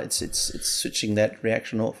you're right. It's switching that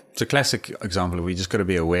reaction off. It's a classic example. We just got to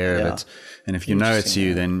be aware of it, and if you know it's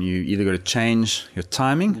you, then you either got to change your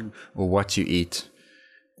timing or what you eat,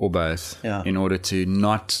 or both, in order to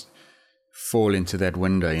not fall into that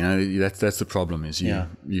window. You know, that's the problem. Is you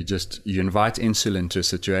invite insulin to a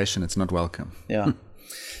situation it's not welcome. Yeah.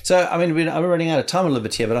 So, I mean, I'm running out of time a little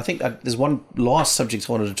bit here, but I think there's one last subject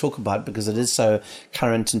I wanted to talk about, because it is so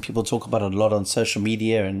current and people talk about it a lot on social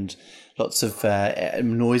media, and lots of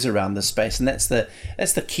noise around this space. And that's the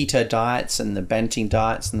keto diets and the Banting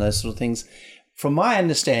diets and those sort of things. From my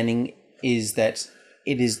understanding is that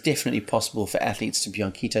it is definitely possible for athletes to be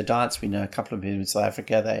on keto diets. We know a couple of people in South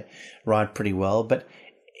Africa, they ride pretty well, but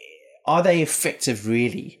are they effective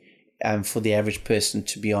really? For the average person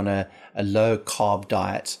to be on a low carb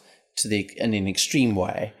diet in an extreme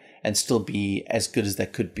way and still be as good as they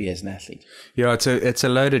could be as an athlete? Yeah, it's a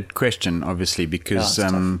loaded question, obviously, because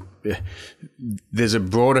there's a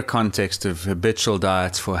broader context of habitual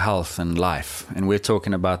diets for health and life, and we're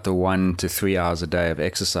talking about the 1 to 3 hours a day of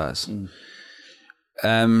exercise.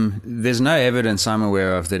 There's no evidence I'm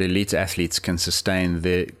aware of that elite athletes can sustain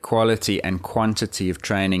the quality and quantity of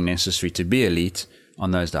training necessary to be elite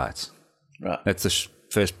on those diets. Right. That's the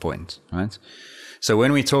first point, right? So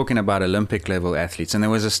when we're talking about Olympic level athletes, and there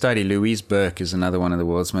was a study, Louise Burke is another one of the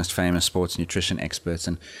world's most famous sports nutrition experts,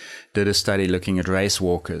 and did a study looking at race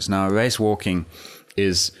walkers. Now, race walking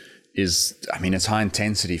is I mean, it's high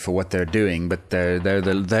intensity for what they're doing, but they're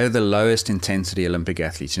the lowest intensity Olympic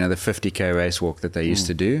athletes. You know, the 50K race walk that they used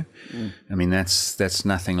to do. I mean, that's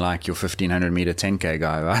nothing like your 1500 meter 10K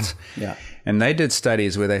guy, right? Yeah. And they did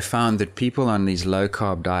studies where they found that people on these low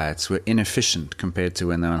carb diets were inefficient compared to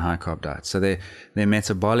when they're on high carb diets. So their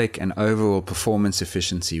metabolic and overall performance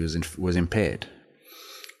efficiency was impaired.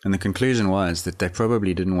 And the conclusion was that they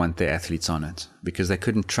probably didn't want their athletes on it because they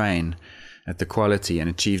couldn't train at the quality and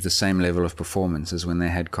achieve the same level of performance as when they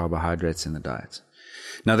had carbohydrates in the diet.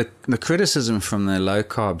 Now, the criticism from the low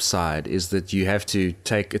carb side is that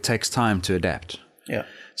it takes time to adapt. Yeah.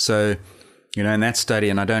 So, you know, in that study,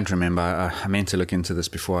 and I don't remember, I meant to look into this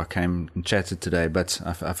before I came and chatted today, but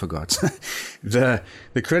I forgot. The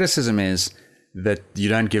criticism is that you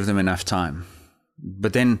don't give them enough time.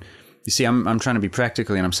 But then, you see, I'm trying to be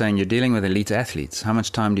practical, and I'm saying you're dealing with elite athletes. How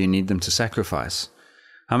much time do you need them to sacrifice?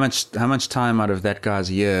 How much time out of that guy's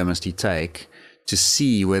year must he take to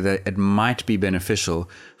see whether it might be beneficial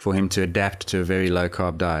for him to adapt to a very low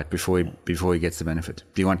carb diet before he gets the benefit?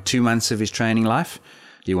 Do you want 2 months of his training life?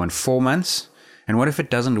 Do you want 4 months? And what if it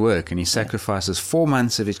doesn't work and he sacrifices 4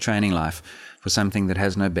 months of his training life for something that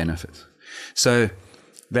has no benefit? So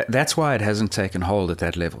that's why it hasn't taken hold at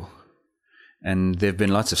that level. And there have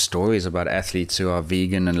been lots of stories about athletes who are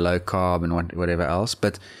vegan and low carb and whatever else.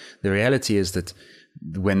 But the reality is that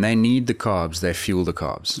when they need the carbs, they fuel the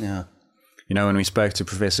carbs. Yeah. You know, when we spoke to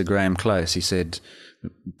Professor Graham Close, he said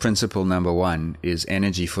principle number 1 is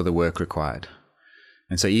energy for the work required.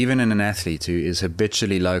 And so even in an athlete who is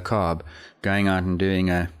habitually low carb, going out and doing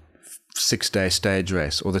a 6-day stage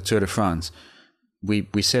race or the Tour de France, we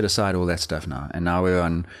set aside all that stuff now. And now we're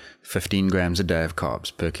on 15 grams a day of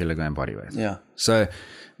carbs per kilogram body weight. Yeah. So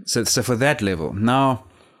for that level, now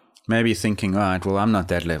maybe thinking, all right, well, I'm not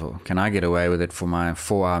that level. Can I get away with it for my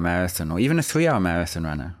 4-hour marathon or even a 3-hour marathon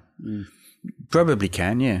runner? Probably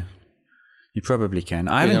can, yeah. You probably can.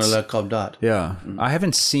 Being on a low carb diet. Yeah. I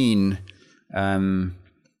haven't seen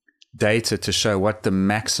data to show what the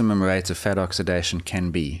maximum rate of fat oxidation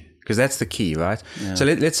can be, because that's the key, right? Yeah. So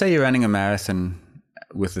let's say you're running a marathon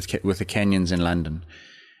with the Kenyans in London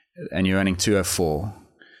and you're running 2:04.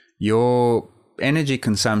 Your energy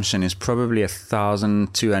consumption is probably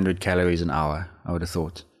 1,200 calories an hour, I would have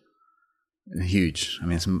thought. Huge. I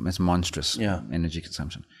mean, it's monstrous energy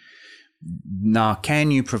consumption. Now,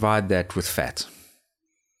 can you provide that with fat?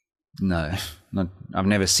 No. I've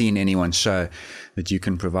never seen anyone show that you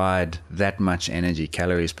can provide that much energy,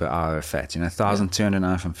 calories per hour of fat. 1,200 an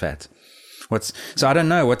hour from fat. So I don't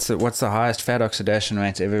know what's the highest fat oxidation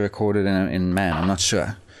rate ever recorded in man. I'm not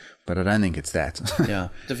sure, but I don't think it's that. Yeah,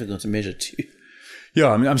 difficult to measure too.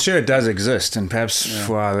 Yeah, I'm sure it does exist, and perhaps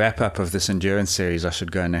for our wrap up of this endurance series, I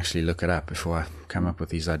should go and actually look it up before I come up with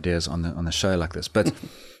these ideas on the show like this. But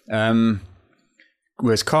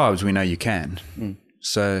whereas carbs, we know you can.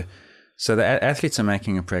 So the athletes are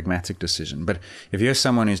making a pragmatic decision. But if you're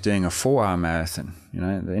someone who's doing a 4-hour marathon,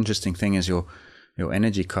 the interesting thing is your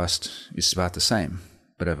energy cost is about the same,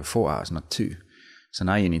 but over 4 hours, not 2. So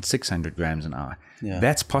now you need 600 grams an hour. Yeah.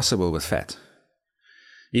 That's possible with fat.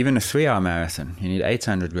 Even a 3-hour marathon, you need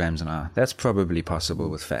 800 grams an hour. That's probably possible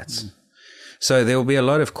with fats. So there will be a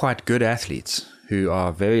lot of quite good athletes who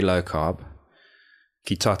are very low carb,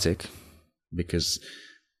 ketotic, because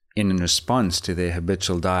in response to their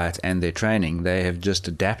habitual diet and their training, they have just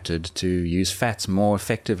adapted to use fats more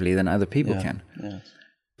effectively than other people can. Yeah.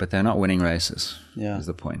 But they're not winning races, is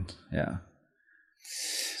the point. Yeah.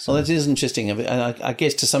 Well, that is interesting. I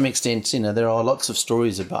guess to some extent, there are lots of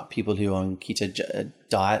stories about people who are on keto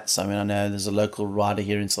diets. I mean, I know there's a local rider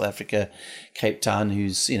here in South Africa, Cape Town,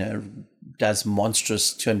 who's, does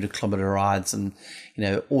monstrous 200-kilometer rides and,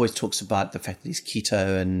 always talks about the fact that he's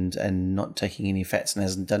keto and not taking any fats and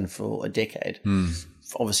hasn't done for a decade.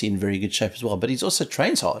 Obviously in very good shape as well. But he's also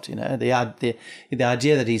trains hard, The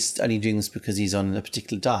idea that he's only doing this because he's on a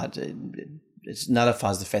particular diet, it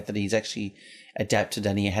nullifies the fact that he's actually adapted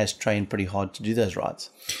and he has trained pretty hard to do those rides.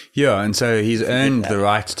 Yeah, and so he's earned the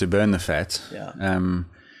right to burn the fat. Yeah.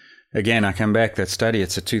 Again, I come back, that study,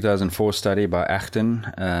 it's a 2004 study by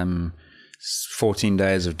Achten. 14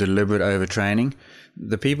 days of deliberate overtraining.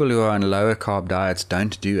 The people who are on lower carb diets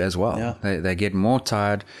don't do as well. Yeah. They get more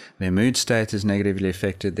tired, their mood state is negatively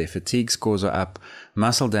affected, their fatigue scores are up,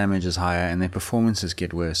 muscle damage is higher, and their performances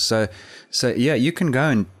get worse. So yeah, you can go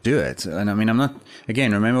and do it. And I mean,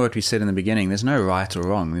 remember what we said in the beginning, there's no right or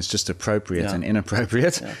wrong, there's just appropriate and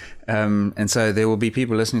inappropriate. Yeah. And so there will be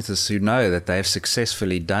people listening to this who know that they've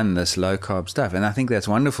successfully done this low carb stuff. And I think that's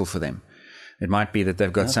wonderful for them. It might be that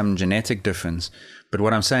they've got some genetic difference, but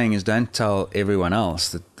what I'm saying is don't tell everyone else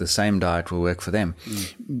that the same diet will work for them.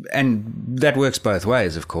 And that works both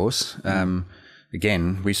ways, of course.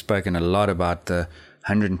 Again, we've spoken a lot about the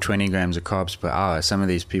 120 grams of carbs per hour. Some of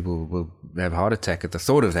these people will have a heart attack at the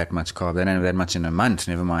thought of that much carb. They don't have that much in a month,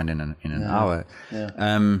 never mind in an hour.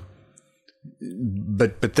 Yeah.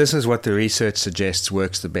 But this is what the research suggests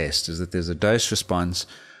works the best, is that there's a dose response.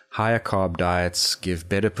 Higher carb diets give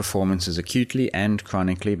better performances acutely and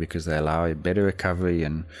chronically because they allow a better recovery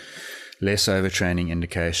and less overtraining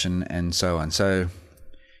indication and so on. So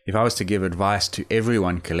if I was to give advice to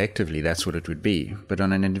everyone collectively, that's what it would be. But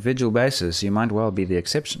on an individual basis, you might well be the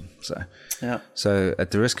exception. So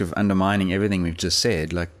at the risk of undermining everything we've just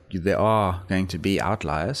said, like there are going to be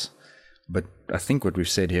outliers. But I think what we've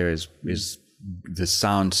said here is the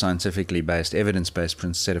sound, scientifically based,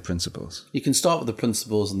 evidence-based set of principles. You can start with the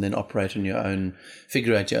principles and then operate on your own,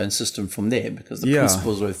 figure out your own system from there, because the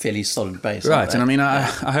principles are a fairly solid base. Right, and I mean, I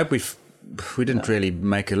hope we didn't really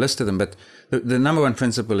make a list of them, but the number one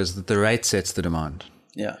principle is that the rate sets the demand.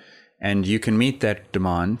 Yeah. And you can meet that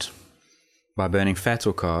demand by burning fat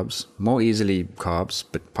or carbs, more easily carbs,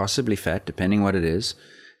 but possibly fat, depending what it is.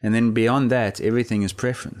 And then beyond that, everything is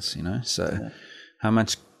preference, So how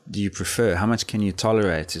much do you prefer? How much can you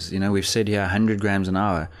tolerate? We've said here 100 grams an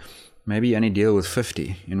hour. Maybe you only deal with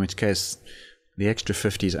 50, in which case the extra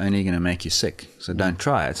 50 is only going to make you sick. So don't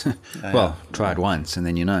try it. Try it once and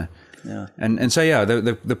then Yeah. And so,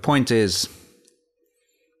 the point is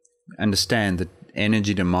understand that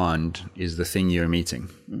energy demand is the thing you're meeting.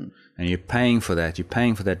 And you're paying for that. You're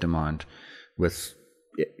paying for that demand with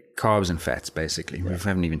carbs and fats, basically. Yeah. We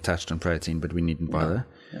haven't even touched on protein, but we needn't bother.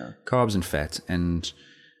 Yeah. Carbs and fat. And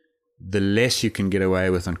the less you can get away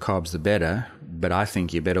with on carbs, the better. But I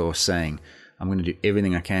think you're better off saying, I'm going to do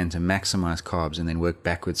everything I can to maximize carbs and then work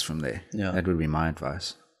backwards from there. Yeah. That would be my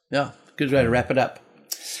advice. Yeah, good way to wrap it up.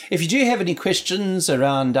 If you do have any questions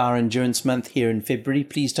around our Endurance Month here in February,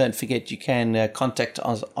 please don't forget you can contact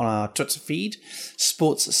us on our Twitter feed,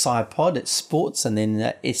 Sports SciPod. It's sports and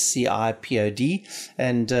then SCIPOD.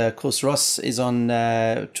 And of course, Ross is on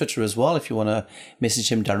Twitter as well if you want to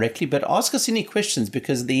message him directly. But ask us any questions,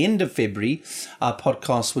 because at the end of February, our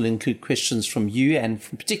podcast will include questions from you and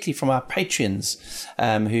particularly from our Patreons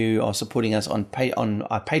who are supporting us on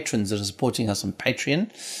our patrons that are supporting us on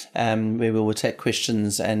Patreon, where we will take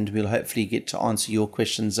questions and we'll hopefully get to answer your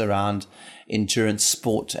questions around endurance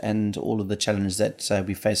sport and all of the challenges that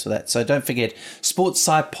we face with that. So don't forget Sports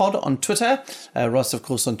SciPod on Twitter, Ross of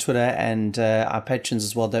course on Twitter, and our patrons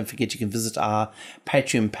as well. Don't forget you can visit our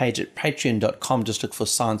Patreon page at patreon.com. Just look for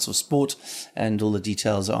Science of Sport and all the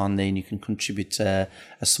details are on there, and you can contribute a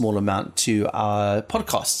small amount to our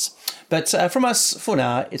podcasts. But from us for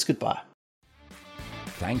now, it's goodbye.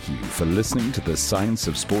 Thank you for listening to the Science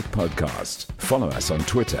of Sport podcast. Follow us on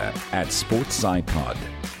Twitter at SportsSciPod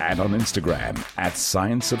and on Instagram at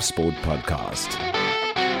Science of Sport Podcast.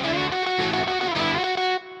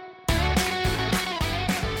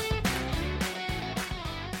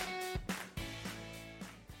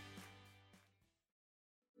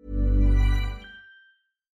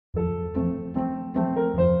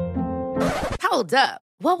 Hold up.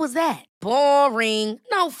 What was that? Boring.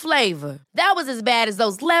 No flavor. That was as bad as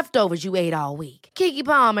those leftovers you ate all week. Keke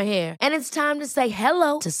Palmer here. And it's time to say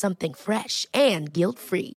hello to something fresh and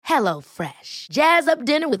guilt-free. Hello Fresh. Jazz up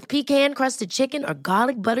dinner with pecan-crusted chicken or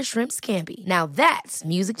garlic butter shrimp scampi. Now that's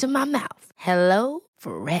music to my mouth. Hello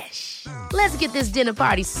Fresh. Let's get this dinner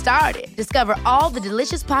party started. Discover all the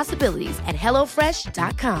delicious possibilities at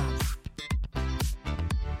HelloFresh.com.